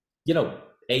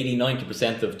 80,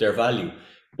 90% of their value.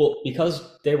 But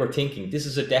because they were thinking, this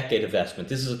is a decade investment,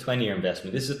 this is a 20-year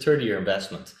investment, this is a 30-year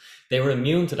investment, they were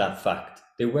immune to that fact.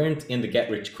 They weren't in the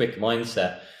get-rich-quick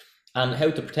mindset. And how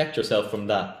to protect yourself from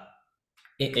that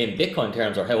in Bitcoin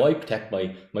terms, or how I protect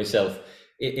myself,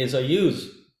 is I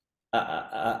use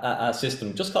a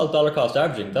system just called dollar cost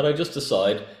averaging, that I just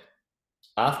decide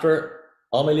after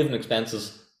all my living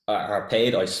expenses are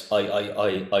paid, I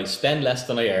spend less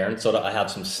than I earn so that I have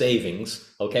some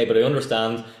savings. Okay, but I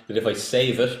understand that if I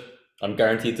save it, I'm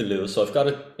guaranteed to lose. So I've got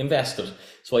to invest it.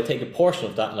 So I take a portion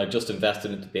of that and I just invest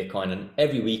it into Bitcoin. And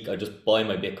every week I just buy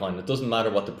my Bitcoin. It doesn't matter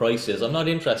what the price is. I'm not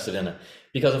interested in it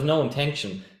because I've no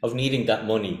intention of needing that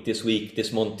money this week,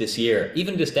 this month, this year,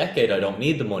 even this decade. I don't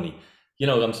need the money.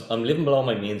 I'm living below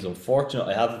my means. I'm fortunate.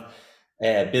 I have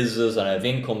businesses and I have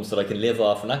incomes that I can live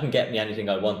off, and that can get me anything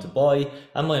I want to buy.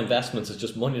 And my investments is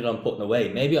just money that I'm putting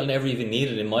away. Maybe I'll never even need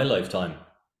it in my lifetime.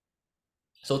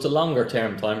 So it's a longer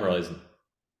term time horizon.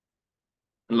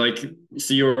 Like,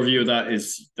 so your view of that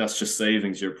is that's just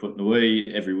savings you're putting away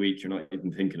every week. You're not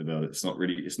even thinking about it. It's not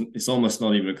really, it's almost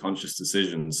not even a conscious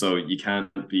decision. So you can't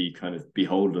be kind of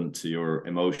beholden to your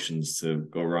emotions to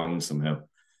go wrong somehow.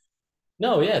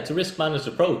 No, yeah, it's a risk managed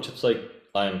approach. It's like,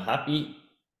 I'm happy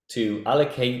to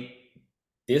allocate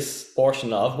this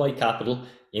portion of my capital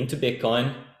into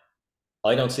Bitcoin.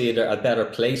 I don't see a better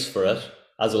place for it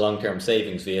as a long-term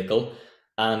savings vehicle.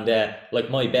 And like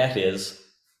my bet is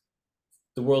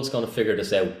the world's going to figure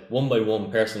this out one by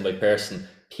one, person by person.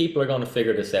 People are going to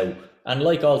figure this out. And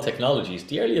like all technologies,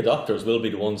 the early adopters will be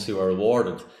the ones who are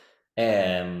rewarded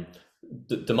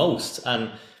the most.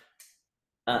 And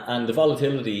the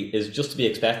volatility is just to be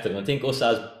expected. And I think us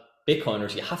as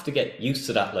Bitcoiners, you have to get used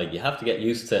to that. Like, you have to get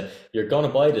used to, you're going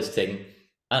to buy this thing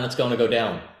and it's going to go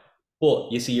down.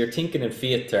 But you see, you're thinking in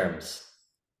fiat terms,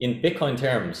 in Bitcoin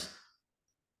terms,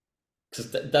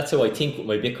 because that's how I think with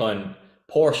my Bitcoin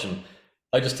portion.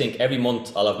 I just think every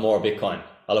month I'll have more Bitcoin.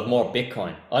 I'll have more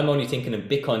Bitcoin. I'm only thinking in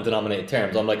Bitcoin denominated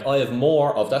terms. I'm like, I have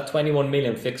more of that 21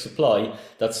 million fixed supply,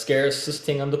 that scarcest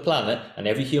thing on the planet, and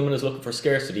every human is looking for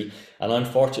scarcity. And I'm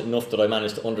fortunate enough that I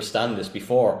managed to understand this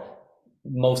before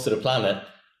most of the planet.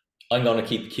 I'm going to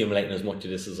keep accumulating as much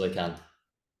of this as I can.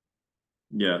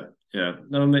 Yeah, yeah,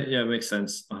 no, yeah, it makes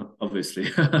sense, obviously.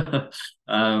 But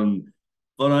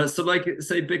so like,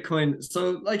 say Bitcoin,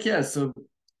 so like, yeah, so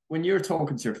when you're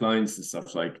talking to your clients and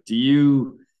stuff, like, do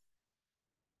you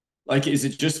like, is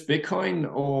it just Bitcoin,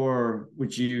 or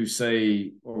would you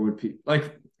say, or would people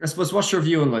like, I suppose, what's your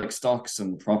view on like stocks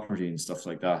and property and stuff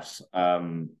like that?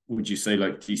 Would you say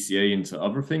like DCA into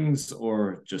other things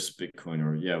or just Bitcoin,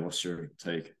 or yeah, what's your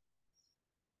take?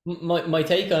 My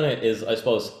take on it is, I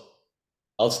suppose,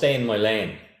 I'll stay in my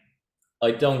lane.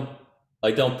 I don't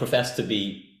I don't profess to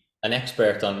be an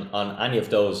expert on any of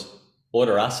those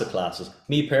other asset classes.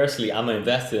 Me personally, am I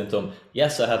invested in them?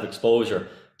 Yes, I have exposure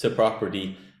to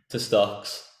property, to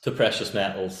stocks, to precious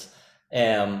metals.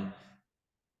 Um,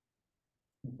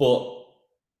 but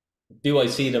do I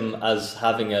see them as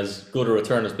having as good a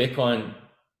return as Bitcoin?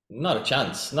 Not a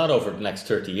chance. Not over the next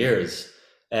 30 years.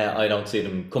 I don't see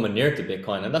them coming near to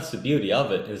Bitcoin. And that's the beauty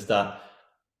of it, is that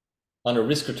on a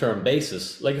risk return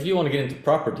basis, like if you want to get into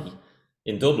property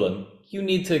in Dublin, you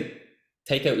need to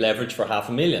take out leverage for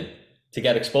 500,000 to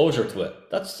get exposure to it.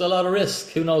 That's a lot of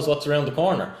risk. Who knows what's around the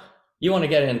corner? You want to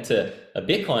get into a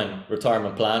Bitcoin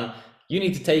retirement plan, you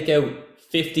need to take out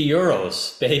 50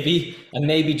 euros, baby, and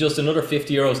maybe just another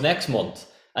 50 euros next month.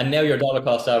 And now your dollar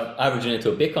cost averaging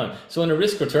into a Bitcoin. So on a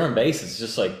risk return basis, it's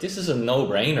just like, this is a no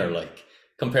brainer, like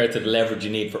compared to the leverage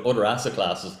you need for other asset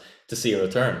classes to see a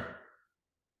return.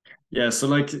 Yeah, so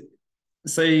like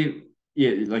say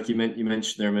yeah, like you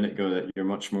mentioned there a minute ago that you're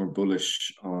much more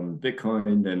bullish on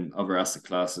Bitcoin than other asset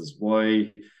classes.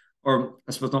 Why, or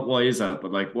I suppose not why is that,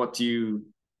 but like what do you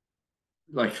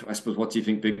like I suppose what do you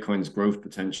think Bitcoin's growth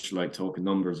potential, like talking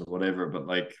numbers or whatever, but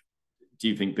like do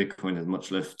you think Bitcoin has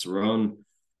much left to run?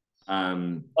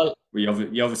 Well, You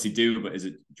obviously do, but is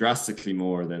it drastically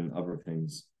more than other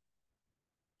things?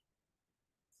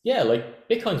 yeah, like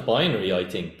Bitcoin's binary, I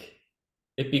think.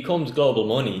 It becomes global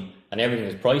money and everything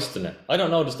is priced in it. I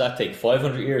don't know, does that take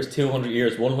 500 years, 200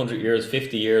 years, 100 years,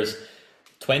 50 years,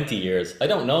 20 years? I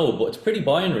don't know, but it's pretty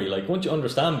binary. Like once you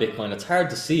understand Bitcoin, it's hard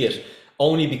to see it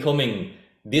only becoming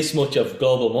this much of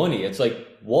global money. It's like,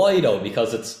 why though?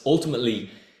 Because it's ultimately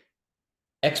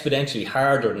exponentially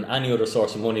harder than any other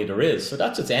source of money there is. So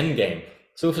that's its end game.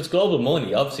 So if it's global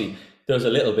money, obviously there's a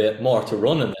little bit more to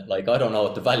run in it. Like I don't know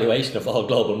what the valuation of all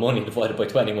global money divided by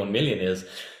 21 million is,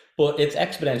 but it's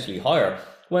exponentially higher.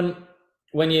 When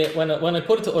I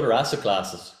put it to other asset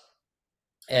classes,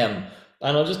 and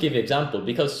I'll just give you an example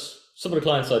because some of the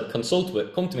clients I'd consult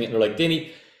with come to me and they're like,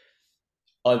 Dinny,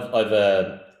 I've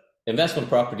a investment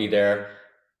property there.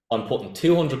 I'm putting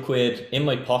 200 quid in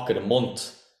my pocket a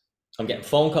month. I'm getting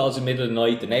phone calls in the middle of the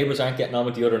night. The neighbors aren't getting on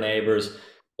with the other neighbors.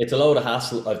 It's a load of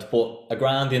hassle. I have to put a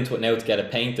grand into it now to get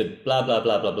it painted, blah, blah,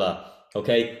 blah, blah, blah.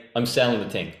 Okay, I'm selling the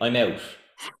thing. I'm out.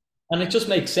 And it just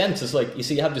makes sense. It's like, you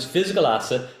see, you have this physical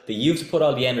asset that you have to put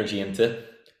all the energy into,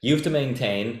 you have to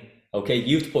maintain, okay,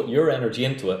 you have to put your energy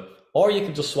into it, or you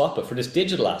can just swap it for this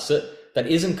digital asset that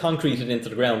isn't concreted into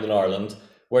the ground in Ireland,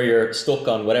 where you're stuck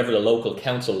on whatever the local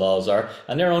council laws are,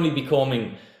 and they're only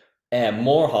becoming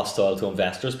more hostile to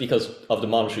investors because of the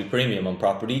monetary premium on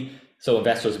property. So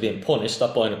investors are being punished,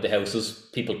 stop buying up the houses,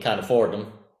 people can't afford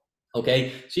them.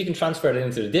 Okay, so you can transfer it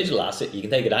into the digital asset. You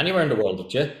can take it anywhere in the world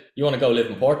with you. You want to go live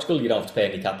in Portugal, you don't have to pay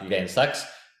any capital gains tax.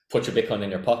 Put your Bitcoin in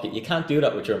your pocket. You can't do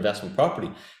that with your investment property.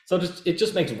 So it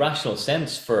just makes rational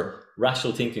sense for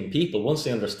rational thinking people once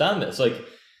they understand it. It's like,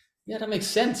 yeah, that makes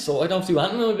sense. So I don't have to do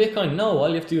anything with Bitcoin. No, all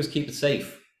you have to do is keep it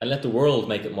safe and let the world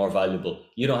make it more valuable.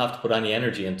 You don't have to put any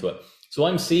energy into it. So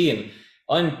I'm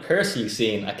personally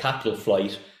seeing a capital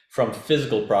flight from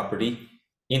physical property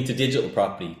into digital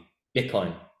property,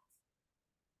 Bitcoin.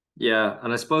 Yeah,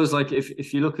 and I suppose like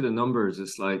if you look at the numbers,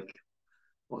 it's like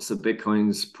what's the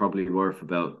Bitcoin's probably worth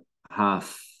about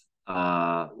half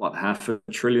 $500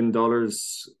 billion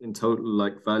in total,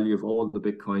 like value of all the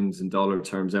Bitcoins in dollar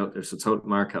terms out there. So total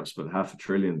market cap's about half a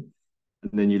trillion.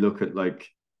 And then you look at like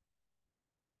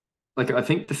I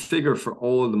think the figure for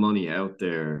all the money out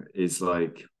there is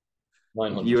like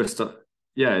 900. US stuff.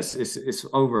 Yeah, it's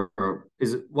over.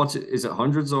 Is it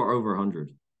hundreds or over 100?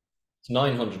 It's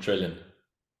 900 trillion.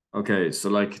 Okay, so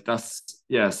like that's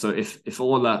yeah. So if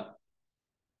all that,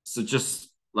 so just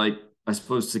like I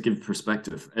suppose to give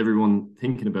perspective, everyone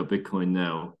thinking about Bitcoin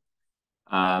now,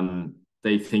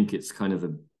 they think it's kind of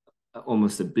a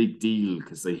almost a big deal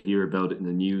because they hear about it in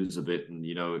the news a bit, and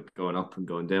you know it going up and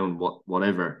going down,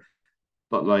 whatever.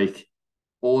 But like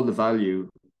all the value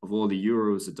of all the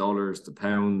euros, the dollars, the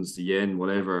pounds, the yen,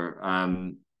 whatever,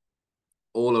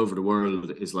 all over the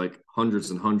world is like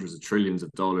hundreds and hundreds of trillions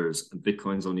of dollars, and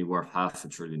Bitcoin's only worth half $1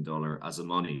 trillion as a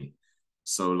money.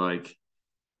 So like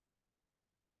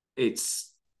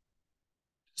it's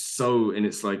so in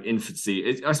its like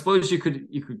infancy. I suppose you could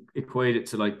equate it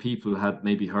to like people had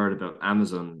maybe heard about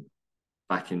Amazon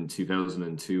back in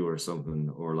 2002 or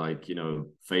something, or like you know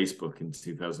Facebook in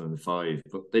 2005,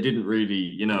 but they didn't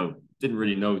really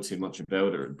know too much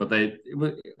about it. But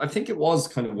I think it was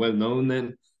kind of well known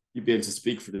then. You'd be able to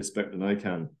speak for this better than I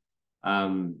can.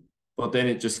 Um, but then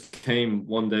it just came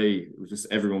one day. It was just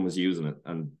everyone was using it,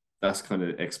 and that's kind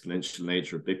of exponential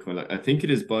nature of Bitcoin. Like I think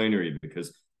it is binary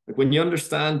because like when you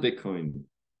understand Bitcoin,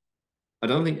 I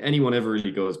don't think anyone ever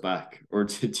really goes back or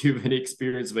to do any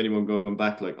experience of anyone going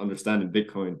back, like understanding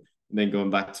Bitcoin and then going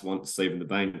back to want to save in the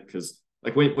bank. Because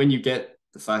like when you get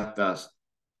the fact that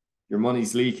your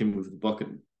money's leaking with the bucket,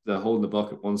 the hole in the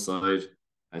bucket one side,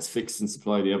 and it's fixed and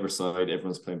supply the other side,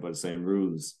 everyone's playing by the same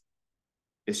rules.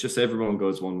 It's just everyone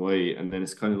goes one way, and then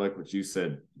it's kind of like what you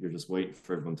said. You're just waiting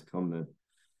for everyone to come then.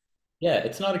 Yeah,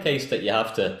 it's not a case that you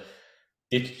have to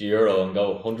ditch the euro and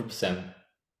go 100%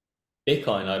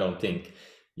 Bitcoin, I don't think.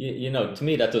 To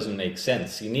me, that doesn't make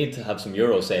sense. You need to have some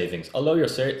euro savings, although you're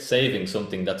saving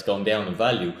something that's going down in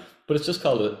value, but it's just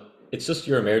called it's just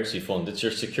your emergency fund. It's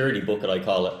your security bucket, I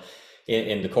call it,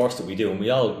 in the course that we do. And we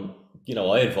all,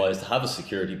 I advise to have a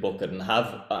security bucket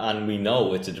and we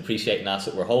know it's a depreciating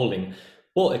asset we're holding.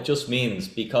 But it just means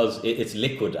because it's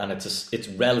liquid and it's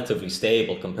relatively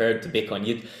stable compared to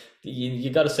Bitcoin. You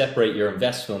got to separate your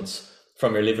investments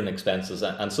from your living expenses,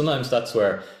 and sometimes that's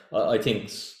where I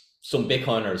think some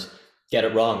Bitcoiners get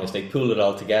it wrong, is they pool it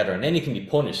all together, and then you can be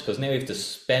punished because now you have to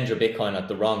spend your Bitcoin at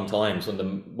the wrong times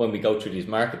when we go through these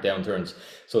market downturns.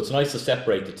 So it's nice to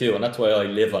separate the two, and that's why I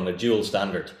live on a dual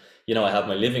standard. I have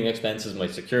my living expenses, my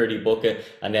security bucket,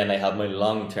 and then I have my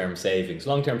long-term savings.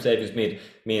 Long-term savings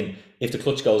mean if the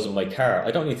clutch goes in my car,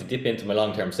 I don't need to dip into my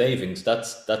long-term savings.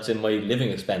 That's in my living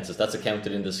expenses. That's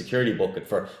accounted in the security bucket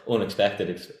for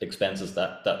unexpected expenses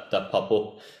that pop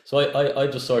up. So I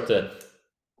just sort of,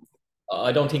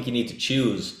 I don't think you need to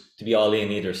choose to be all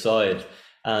in either side.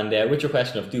 And with your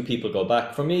question of do people go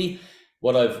back, for me,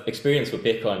 what I've experienced with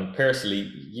Bitcoin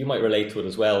personally, you might relate to it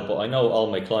as well, but I know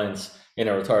all my clients in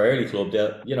our Retire Early Club,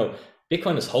 that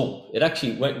Bitcoin is hope. It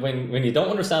actually, when you don't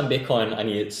understand Bitcoin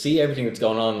and you see everything that's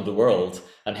going on in the world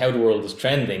and how the world is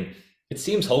trending, it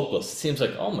seems hopeless. It seems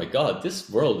like, oh my God, this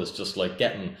world is just like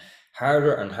getting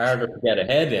harder and harder to get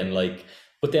ahead in.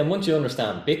 But then once you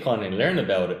understand Bitcoin and learn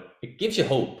about it, it gives you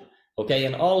hope. Okay,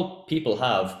 and all people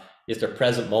have is their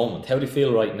present moment. How do you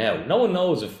feel right now? No one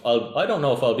knows I don't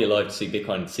know if I'll be alive to see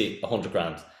Bitcoin see 100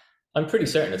 grand. I'm pretty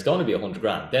certain it's going to be 100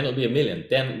 grand, then it'll be a million,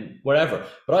 then wherever.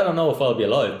 But I don't know if I'll be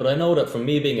alive. But I know that from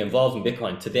me being involved in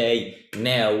Bitcoin today,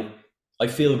 now, I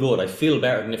feel good. I feel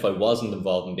better than if I wasn't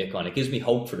involved in Bitcoin. It gives me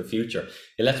hope for the future.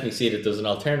 It lets me see that there's an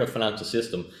alternative financial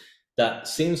system that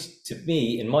seems to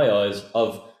me, in my eyes,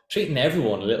 of treating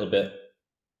everyone a little bit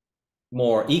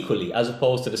more equally, as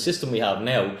opposed to the system we have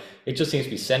now. It just seems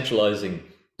to be centralizing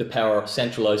the power,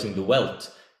 centralizing the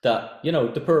wealth, that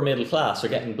the poor middle class are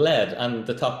getting bled, and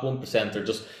the top 1% are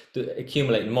just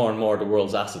accumulating more and more of the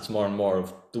world's assets, more and more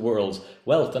of the world's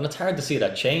wealth. And it's hard to see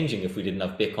that changing if we didn't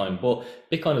have Bitcoin, but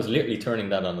Bitcoin is literally turning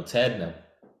that on its head now.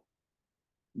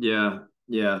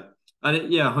 Yeah, and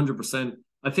 100%.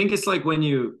 I think it's like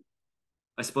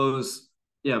I suppose,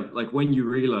 like when you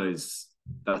realize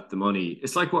that the money,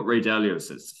 it's like what Ray Dalio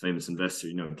says, the famous investor,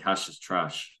 cash is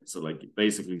trash. So like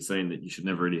basically saying that you should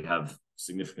never really have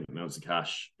significant amounts of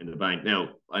cash in the bank. Now,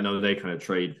 I know they kind of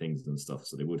trade things and stuff,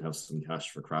 so they would have some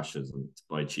cash for crashes and to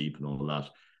buy cheap and all that.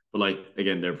 But like,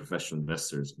 again, they're professional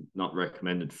investors, not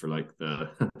recommended for like the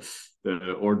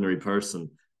the ordinary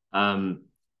person.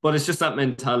 But it's just that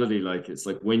mentality. Like, it's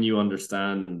like when you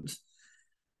understand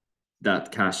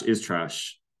that cash is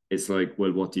trash, it's like,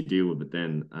 well, what do you do with it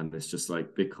then? And it's just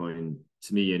like Bitcoin,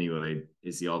 to me anyway,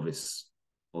 is the obvious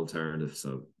alternative.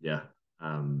 So yeah.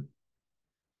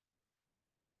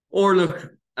 Or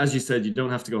look, as you said, you don't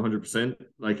have to go 100%,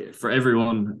 like for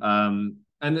everyone.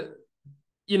 And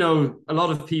a lot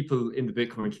of people in the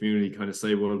Bitcoin community kind of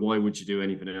say, well, why would you do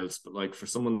anything else? But like for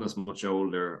someone that's much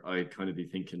older, I'd kind of be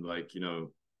thinking like,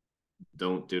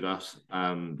 don't do that,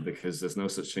 because there's no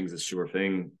such thing as a sure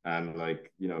thing, and like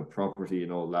property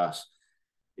and all that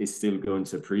is still going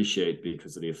to appreciate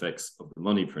because of the effects of the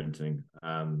money printing.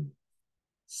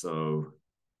 So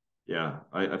yeah,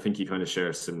 I think you kind of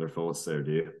share similar thoughts there,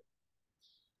 do you?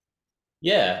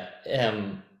 Yeah,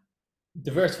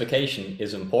 diversification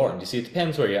is important. You see, it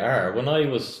depends where you are.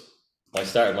 I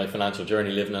started my financial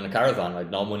journey living in a caravan. I had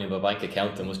no money in my bank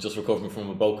account and was just recovering from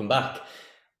a broken back.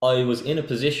 I was in a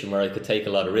position where I could take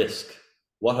a lot of risk.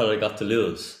 What had I got to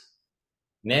lose?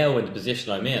 Now, in the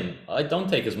position I'm in, I don't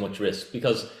take as much risk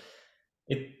because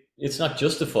it's not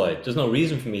justified. There's no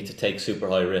reason for me to take super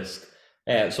high risk.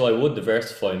 So I would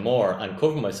diversify more and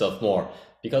cover myself more,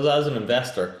 because as an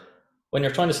investor, when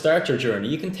you're trying to start your journey,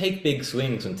 you can take big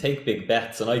swings and take big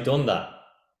bets. And I done that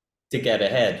to get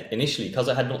ahead initially because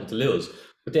I had nothing to lose.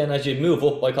 But then as you move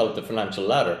up, I call it the financial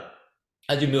ladder.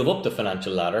 As you move up the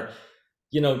financial ladder,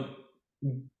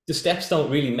 the steps don't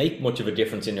really make much of a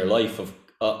difference in your life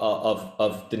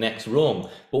of the next rung.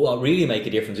 But what really make a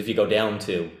difference if you go down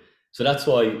to. So that's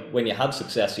why when you have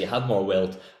success, you have more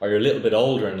wealth, or you're a little bit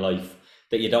older in life,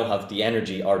 that you don't have the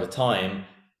energy or the time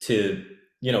to,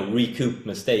 recoup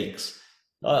mistakes.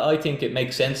 I think it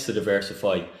makes sense to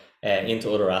diversify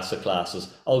into other asset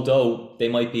classes, although they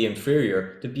might be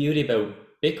inferior. The beauty about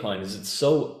Bitcoin is it's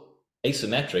so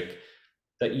asymmetric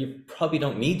that you probably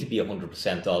don't need to be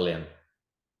 100% all in.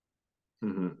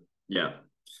 Mm-hmm. Yeah.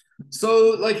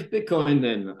 So like Bitcoin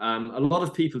then, a lot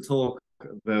of people talk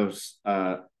about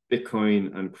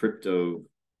Bitcoin and crypto,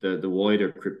 the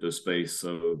wider crypto space.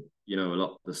 So, a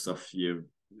lot of the stuff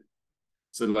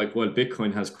so like while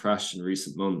Bitcoin has crashed in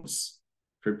recent months,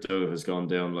 crypto has gone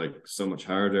down like so much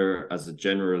harder as a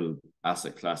general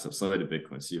asset class outside of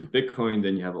Bitcoin. So you have Bitcoin,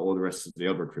 then you have all the rest of the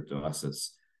other crypto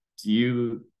assets. Do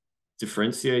you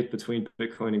differentiate between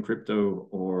Bitcoin and crypto,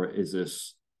 or is it,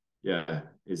 yeah,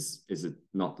 is it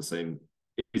not the same?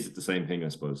 Is it the same thing, I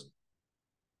suppose?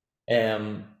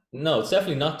 No, it's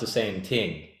definitely not the same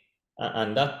thing,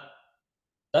 and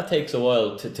that takes a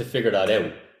while to figure that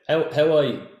out. How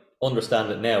I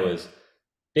understand it now is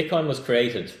Bitcoin was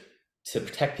created to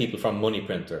protect people from money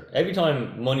printer. Every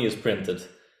time money is printed,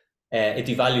 it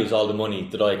devalues all the money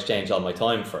that I exchange all my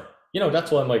time for.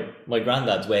 That's why my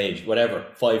granddad's wage, whatever,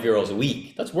 €5 a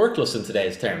week, that's worthless in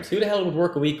today's terms. Who the hell would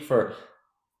work a week for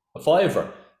a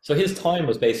fiver? So his time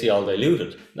was basically all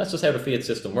diluted. And that's just how the fiat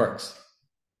system works.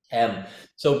 Um,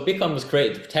 so Bitcoin was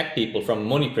created to protect people from a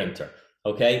money printer,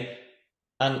 okay?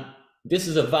 And this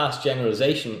is a vast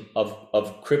generalization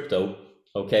of crypto,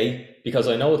 okay? Because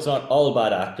I know it's not all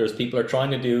bad actors. People are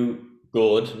trying to do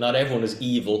good. Not everyone is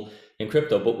evil in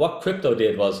crypto. But what crypto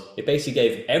did was it basically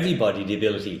gave everybody the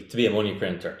ability to be a money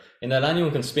printer, in that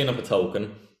anyone can spin up a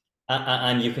token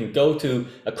and you can go to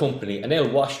a company and they'll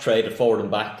wash trade it forward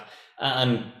and back,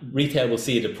 and retail will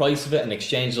see the price of it and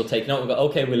exchange will take note and go,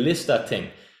 okay, we'll list that thing.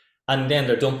 And then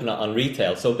they're dumping it on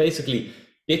retail. So basically,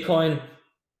 Bitcoin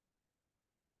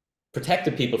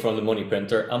protected people from the money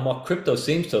printer, and what crypto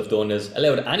seems to have done is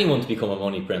allowed anyone to become a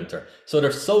money printer. So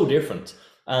they're so different.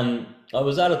 And I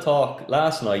was at a talk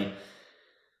last night,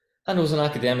 and there was an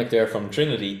academic there from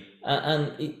Trinity,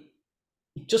 and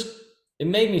it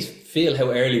made me feel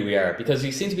how early we are, because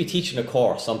he seemed to be teaching a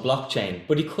course on blockchain,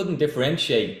 but he couldn't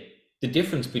differentiate the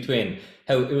difference between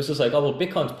how it was just like, oh well,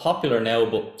 Bitcoin's popular now,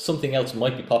 but something else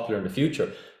might be popular in the future.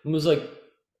 And it was like,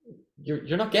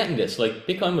 you're not getting this. Like,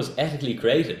 Bitcoin was ethically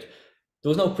created. There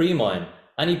was no pre-mine.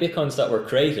 Any Bitcoins that were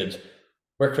created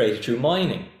through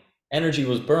mining. Energy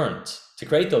was burnt to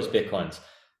create those Bitcoins.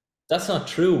 That's not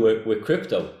true with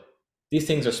crypto. These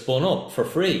things are spun up for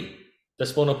free. They're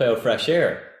spun up out of fresh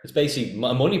air. It's basically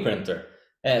a money printer.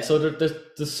 So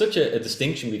there's such a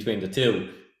distinction between the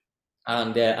two.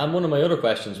 And one of my other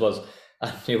questions was,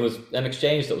 it was an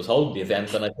exchange that was holding the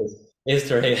event, and I said, is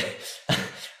there a,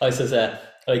 I says,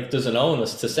 like, there's an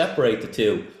onus to separate the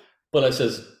two, but I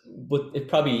says, but it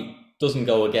probably doesn't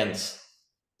go against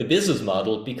the business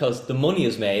model, because the money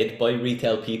is made by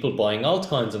retail people buying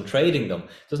altcoins and trading them.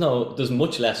 There's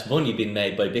much less money being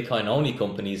made by Bitcoin only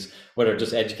companies where they're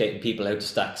just educating people how to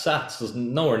stack sats. There's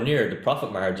nowhere near the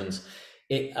profit margins,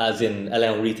 as in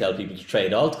allowing retail people to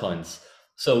trade altcoins.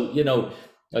 So,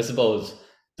 I suppose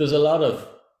there's a lot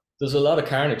of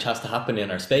carnage has to happen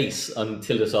in our space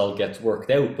until this all gets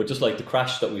worked out. But just like the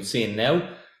crash that we've seen now,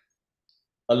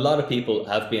 a lot of people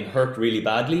have been hurt really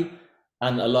badly,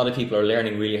 and a lot of people are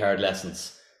learning really hard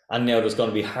lessons. And now there's going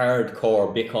to be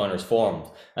hardcore Bitcoiners formed.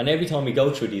 And every time we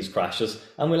go through these crashes,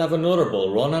 and we'll have another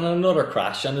bull run and another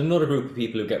crash and another group of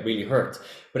people who get really hurt.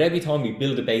 But every time we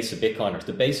build a base of Bitcoiners,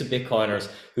 the base of Bitcoiners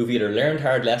who've either learned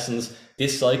hard lessons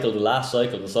this cycle, the last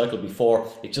cycle, the cycle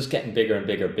before, it's just getting bigger and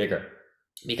bigger and bigger.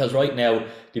 Because right now,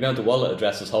 the amount of wallet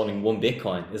addresses holding one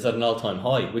Bitcoin is at an all-time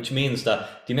high, which means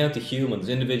that the amount of humans,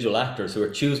 individual actors who are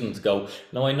choosing to go,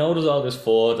 now I know there's all this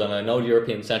FUD, and I know the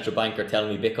European Central Bank are telling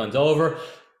me Bitcoin's over,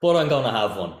 but I'm going to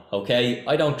have one, okay?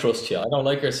 I don't trust you. I don't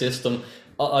like your system.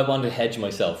 I want to hedge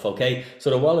myself, okay?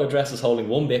 So the wallet address is holding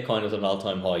one Bitcoin at an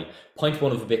all-time high,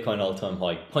 0.1 of a Bitcoin all-time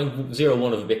high,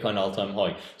 0.01 of a Bitcoin all-time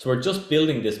high. So we're just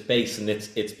building this base, and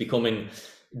it's becoming,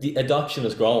 the adoption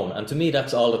has grown. And to me,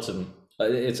 it's all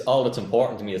that's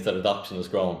important to me, is that adoption has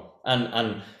grown.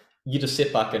 And you just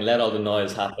sit back and let all the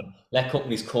noise happen. Let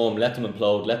companies come, let them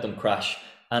implode, let them crash.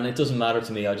 And it doesn't matter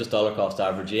to me. I just dollar cost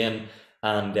average in.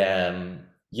 And,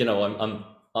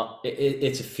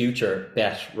 it's a future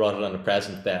bet rather than a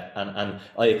present bet. And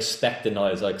I expect the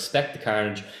noise. I expect the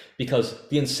carnage, because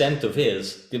the incentive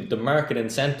is, the market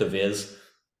incentive is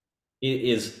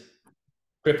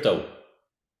crypto,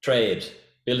 trade,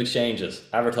 build exchanges,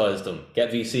 advertise them,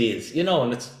 get VCs,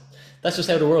 and that's just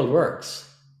how the world works.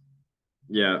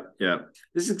 Yeah, yeah.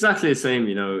 This is exactly the same,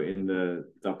 in the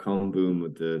dot-com boom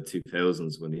with the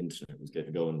 2000s, when the internet was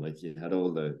getting going. Like, you had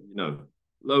all the,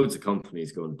 loads of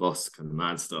companies going bust, kind of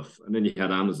mad stuff. And then you had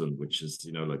Amazon, which is,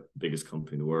 like the biggest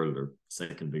company in the world, or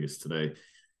second biggest today.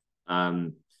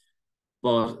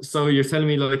 But so you're telling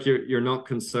me, like, you're not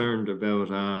concerned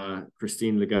about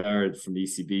Christine Lagarde from the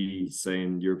ECB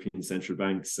saying, European Central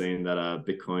Bank saying that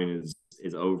Bitcoin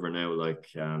is over now, like,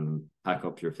 pack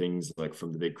up your things, like,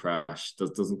 from the big crash.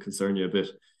 Doesn't concern you a bit?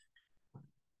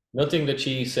 Nothing that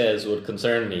she says would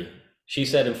concern me. She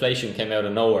said inflation came out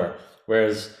of nowhere,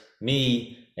 whereas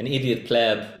me, an idiot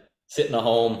pleb, sitting at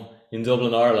home, in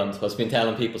Dublin, Ireland, has been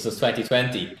telling people since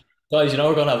 2020, guys,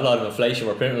 we're going to have a lot of inflation,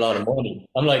 we're printing a lot of money.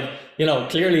 I'm like,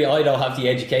 clearly I don't have the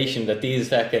education that these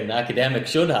fucking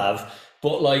academics should have,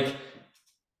 but like,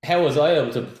 how was I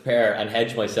able to prepare and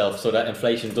hedge myself so that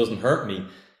inflation doesn't hurt me?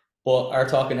 But our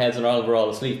talking heads are all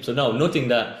asleep. So no, nothing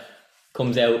that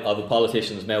comes out of a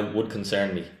politician's mouth would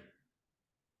concern me.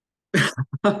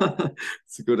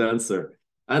 It's a good answer.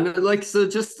 And like, so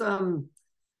just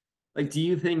like, do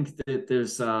you think that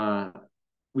there's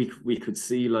we could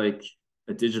see like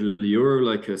a digital euro,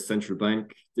 like a central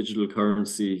bank digital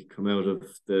currency come out of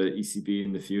the ECB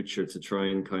in the future to try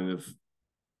and kind of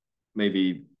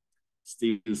maybe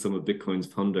steal some of Bitcoin's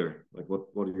thunder? Like,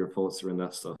 what are your thoughts around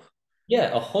that stuff?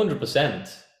 Yeah,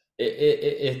 100%.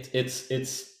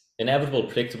 It's inevitable,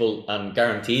 predictable, and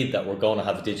guaranteed that we're going to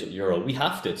have a digital euro. We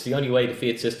have to. It's the only way the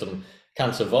fiat system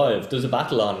can survive. There's a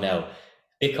battle on now,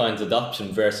 Bitcoin's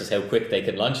adoption versus how quick they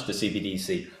can launch the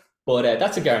CBDC. But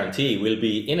that's a guarantee. We'll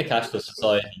be in a cashless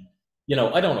society.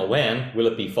 I don't know when. Will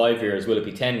it be 5 years? Will it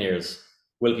be 10 years?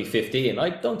 Will it be 15? I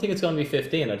don't think it's going to be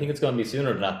 15. I think it's going to be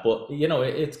sooner than that. But,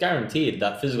 it's guaranteed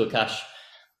that physical cash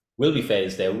will be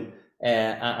phased out,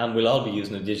 and we'll all be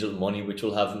using a digital money, which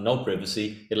will have no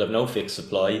privacy. It'll have no fixed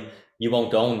supply. You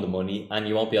won't own the money, and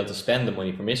you won't be able to spend the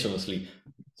money permissionlessly.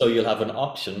 So you'll have an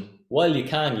option. While you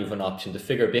have an option to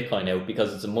figure Bitcoin out,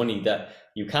 because it's a money that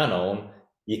you can own,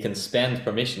 you can spend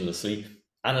permissionlessly,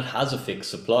 and it has a fixed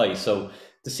supply. So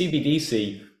the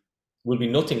CBDC will be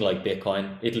nothing like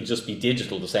Bitcoin. It'll just be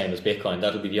digital, the same as Bitcoin.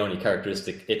 That'll be the only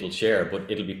characteristic it'll share, but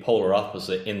it'll be polar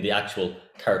opposite in the actual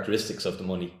characteristics of the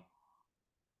money.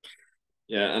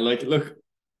 Yeah, and like, look,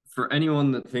 for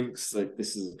anyone that thinks like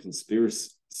this is a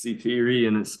conspiracy theory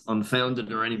and it's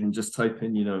unfounded or anything, just type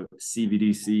in,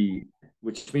 CBDC,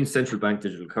 which means central bank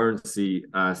digital currency,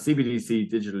 CBDC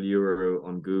digital euro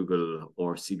on Google,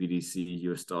 or CBDC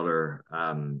US dollar,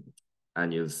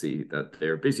 and you'll see that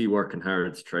they're busy working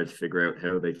hard to try to figure out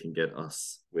how they can get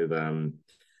us with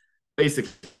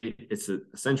basically it's a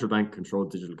central bank controlled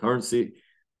digital currency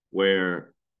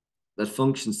where that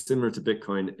functions similar to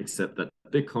Bitcoin, except that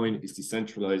Bitcoin is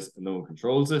decentralized and no one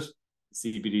controls it.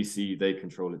 CBDC, they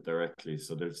control it directly.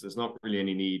 So there's not really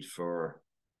any need for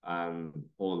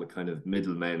all the kind of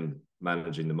middlemen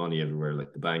managing the money everywhere,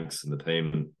 like the banks and the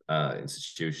payment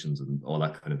institutions and all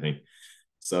that kind of thing.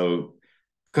 So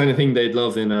kind of thing they'd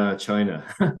love in China.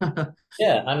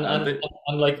 Yeah, and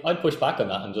like I'd push back on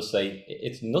that and just say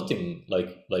it's nothing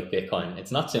like Bitcoin.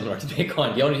 It's not similar to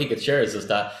Bitcoin. The only thing it shares is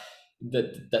that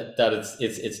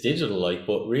it's digital, like,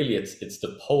 but really it's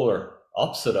the polar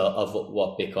opposite of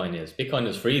what Bitcoin is. Bitcoin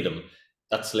is freedom.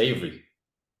 That's slavery.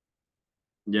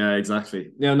 Yeah,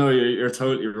 exactly. Yeah, no, you're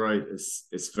totally right.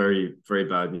 It's very, very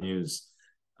bad news.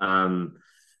 But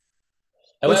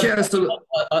However, yeah, so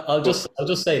I'll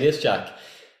just say this, Jack.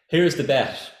 Here's the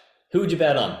bet. Who would you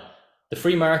bet on? The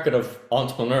free market of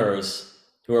entrepreneurs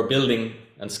who are building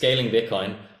and scaling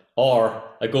Bitcoin, or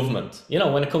a government?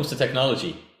 When it comes to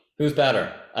technology, who's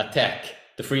better at tech,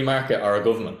 the free market or a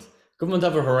government? Government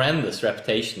have a horrendous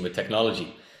reputation with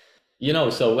technology.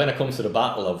 So when it comes to the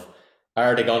battle of,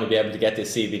 are they going to be able to get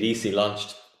this CBDC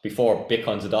launched before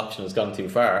Bitcoin's adoption has gone too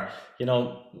far?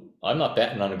 I'm not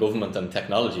betting on a government and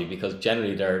technology, because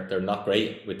generally they're not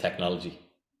great with technology.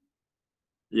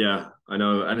 yeah, I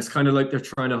know, and it's kind of like they're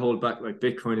trying to hold back. Like,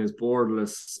 Bitcoin is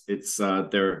borderless. It's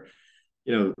they're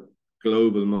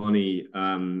global money.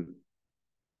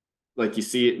 Like, you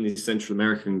see it in these Central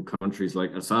American countries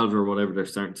like El Salvador or whatever. They're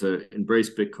starting to embrace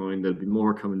Bitcoin. There'll be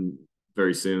more coming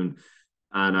very soon,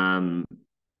 and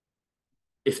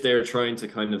if they're trying to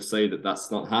kind of say that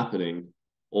that's not happening,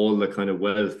 all the kind of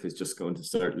wealth is just going to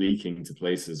start leaking to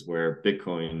places where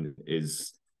Bitcoin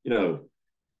is,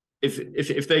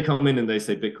 if they come in and they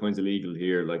say Bitcoin's illegal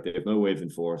here, like, they have no way of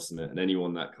enforcing it. And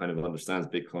anyone that kind of understands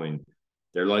Bitcoin,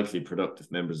 they're likely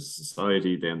productive members of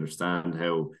society. They understand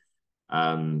how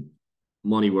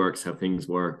money works, how things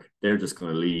work. They're just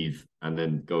going to leave and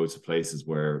then go to places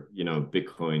where,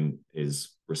 Bitcoin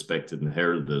is respected and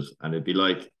heralded. And it'd be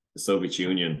like the Soviet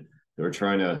Union. They were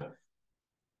trying to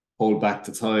hold back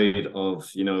the tide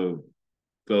of,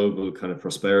 global kind of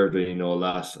prosperity and all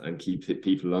that, and keep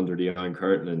people under the Iron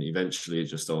Curtain, and eventually it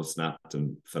just all snapped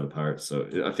and fell apart. So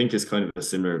I think it's kind of a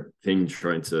similar thing,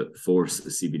 trying to force a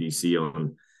CBDC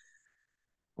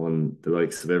on the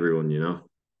likes of everyone.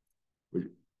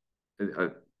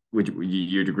 Would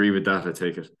you'd agree with that? I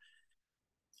take it.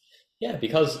 Yeah,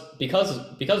 because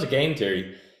of game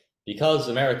theory, because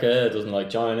America doesn't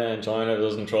like China and China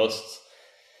doesn't trust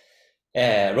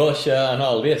Russia and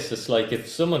all this. It's like, if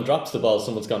someone drops the ball,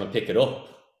 someone's going to pick it up,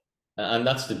 and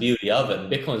that's the beauty of it. And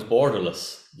Bitcoin's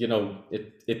borderless.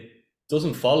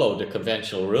 doesn't follow the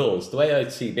conventional rules. The way I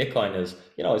see Bitcoin is,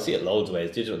 I see it loads of ways,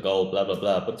 digital gold, blah, blah,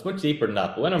 blah, but it's much deeper than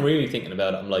that. But when I'm really thinking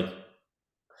about it, I'm like,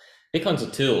 Bitcoin's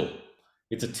a tool.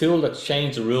 It's a tool that's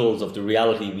changed the rules of the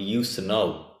reality we used to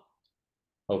know.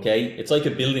 Okay, it's like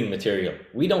a building material.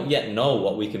 We don't yet know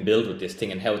what we can build with this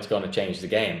thing and how it's going to change the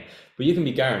game, but you can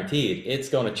be guaranteed it's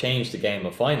going to change the game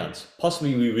of finance.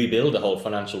 Possibly we rebuild the whole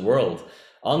financial world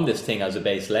on this thing as a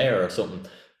base layer or something.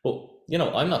 But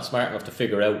I'm not smart enough to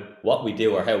figure out what we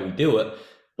do or how we do it.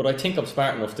 But I think I'm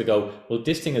smart enough to go, well,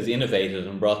 this thing has innovated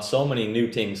and brought so many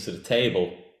new things to the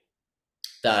table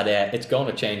that it's going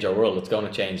to change our world. It's going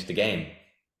to change the game.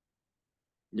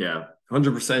 Yeah,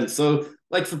 100%. So,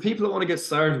 like, for people that want to get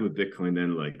started with Bitcoin,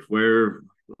 then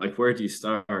where do you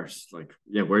start? Like,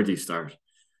 yeah, where do you start?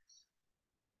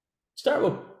 Start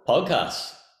with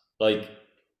podcasts, like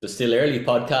the Still Early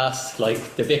podcast,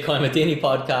 like the Bitcoin With Dinny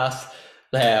podcast,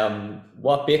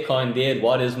 what Bitcoin did,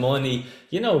 what is money,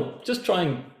 just try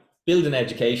and build an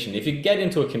education. If you get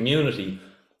into a community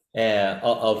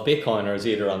of Bitcoiners,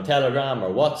 either on Telegram or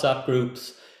WhatsApp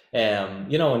groups, and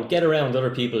get around other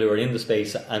people who are in the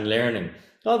space and learning.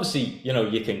 Obviously,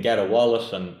 you can get a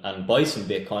wallet and buy some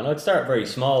Bitcoin. I'd start very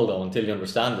small though until you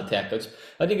understand the tech.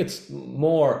 I think it's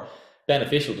more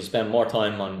beneficial to spend more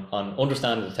time on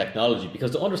understanding the technology,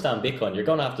 because to understand Bitcoin, you're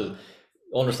going to have to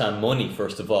understand money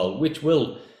first of all, which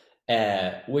will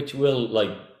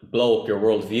like blow up your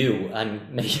worldview and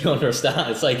make you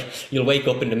understand. It's like you'll wake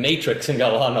up in the Matrix and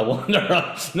go, oh, no wonder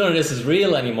none of this is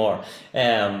real anymore.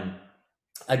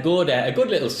 A good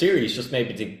little series, just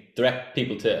maybe to direct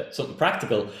people to something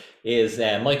practical, is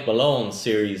Mike Malone's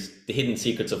series, The Hidden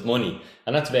Secrets of Money,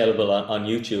 and that's available on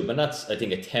YouTube. And that's, I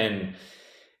think, a 10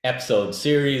 episode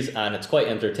series, and it's quite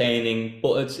entertaining,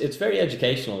 but it's very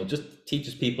educational. It just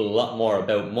teaches people a lot more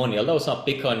about money, although it's not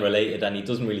Bitcoin related and he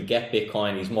doesn't really get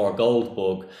Bitcoin, he's more gold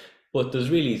bug. But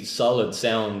there's really solid,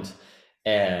 sound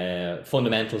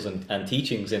fundamentals and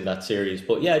teachings in that series.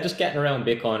 But yeah, just getting around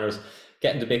Bitcoiners,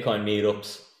 getting to Bitcoin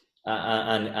meetups,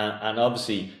 and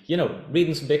obviously,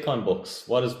 reading some Bitcoin books.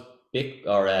 What is the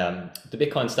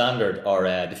Bitcoin Standard or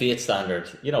the Fiat Standard,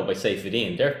 by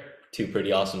Saifedean. They're two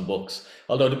pretty awesome books.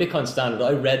 Although the Bitcoin Standard,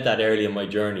 I read that early in my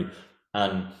journey,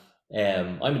 and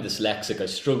I'm a dyslexic. I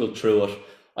struggled through it.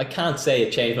 I can't say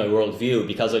it changed my worldview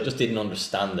because I just didn't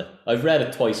understand it. I've read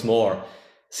it twice more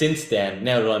since then,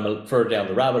 now that I'm further down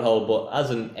the rabbit hole. But as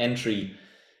an entry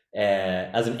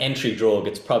drug,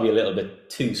 it's probably a little bit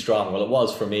too strong. Well, it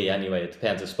was for me anyway. It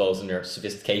depends, I suppose, on your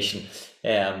sophistication.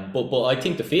 But I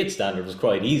think the Fiat Standard was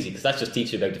quite easy, because that's just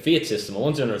teaching about the fiat system. And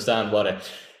once you understand what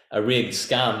a rigged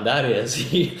scam that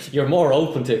is, you're more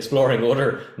open to exploring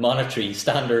other monetary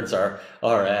standards or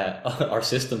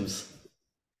systems.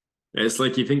 It's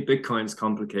like you think Bitcoin's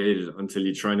complicated until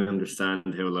you try to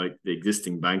understand how like the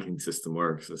existing banking system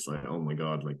works. It's like, oh my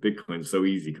God, like Bitcoin's so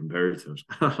easy compared to it.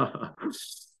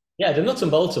 Yeah, the nuts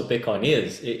and bolts of Bitcoin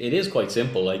it is quite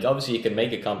simple. Like, obviously you can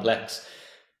make it complex,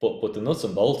 but the nuts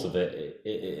and bolts of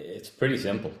it's pretty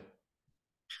simple.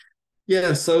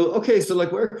 Yeah. So okay. So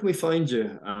like, where can we find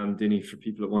you, Dinny, for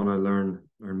people that want to learn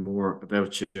more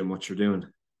about you and what you're doing?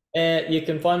 You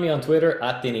can find me on Twitter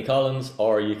at Dinny Collins,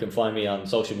 or you can find me on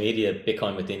social media,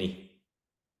 Bitcoin with Dinny.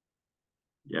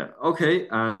 Yeah. Okay.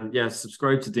 And yeah,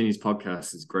 subscribe to Dinny's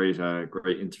podcast. It's great.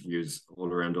 Great interviews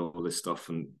all around all this stuff.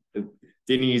 And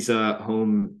Dinny's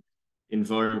home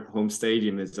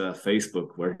stadium is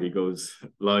Facebook, where he goes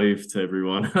live to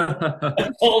everyone.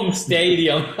 Home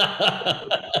stadium.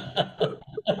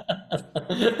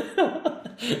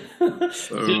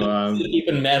 So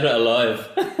keeping meta alive.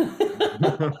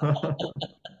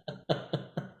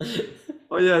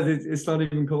 Oh yeah, it's not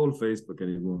even called Facebook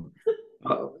anymore.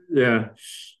 Yeah.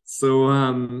 So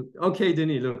okay,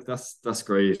 Dinny, look, that's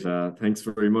great. Thanks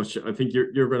very much. I think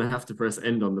you're gonna have to press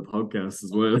end on the podcast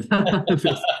as well.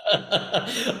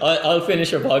 I'll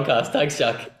finish your podcast. Thanks,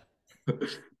 Jack.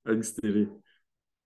 Thanks, Dinny.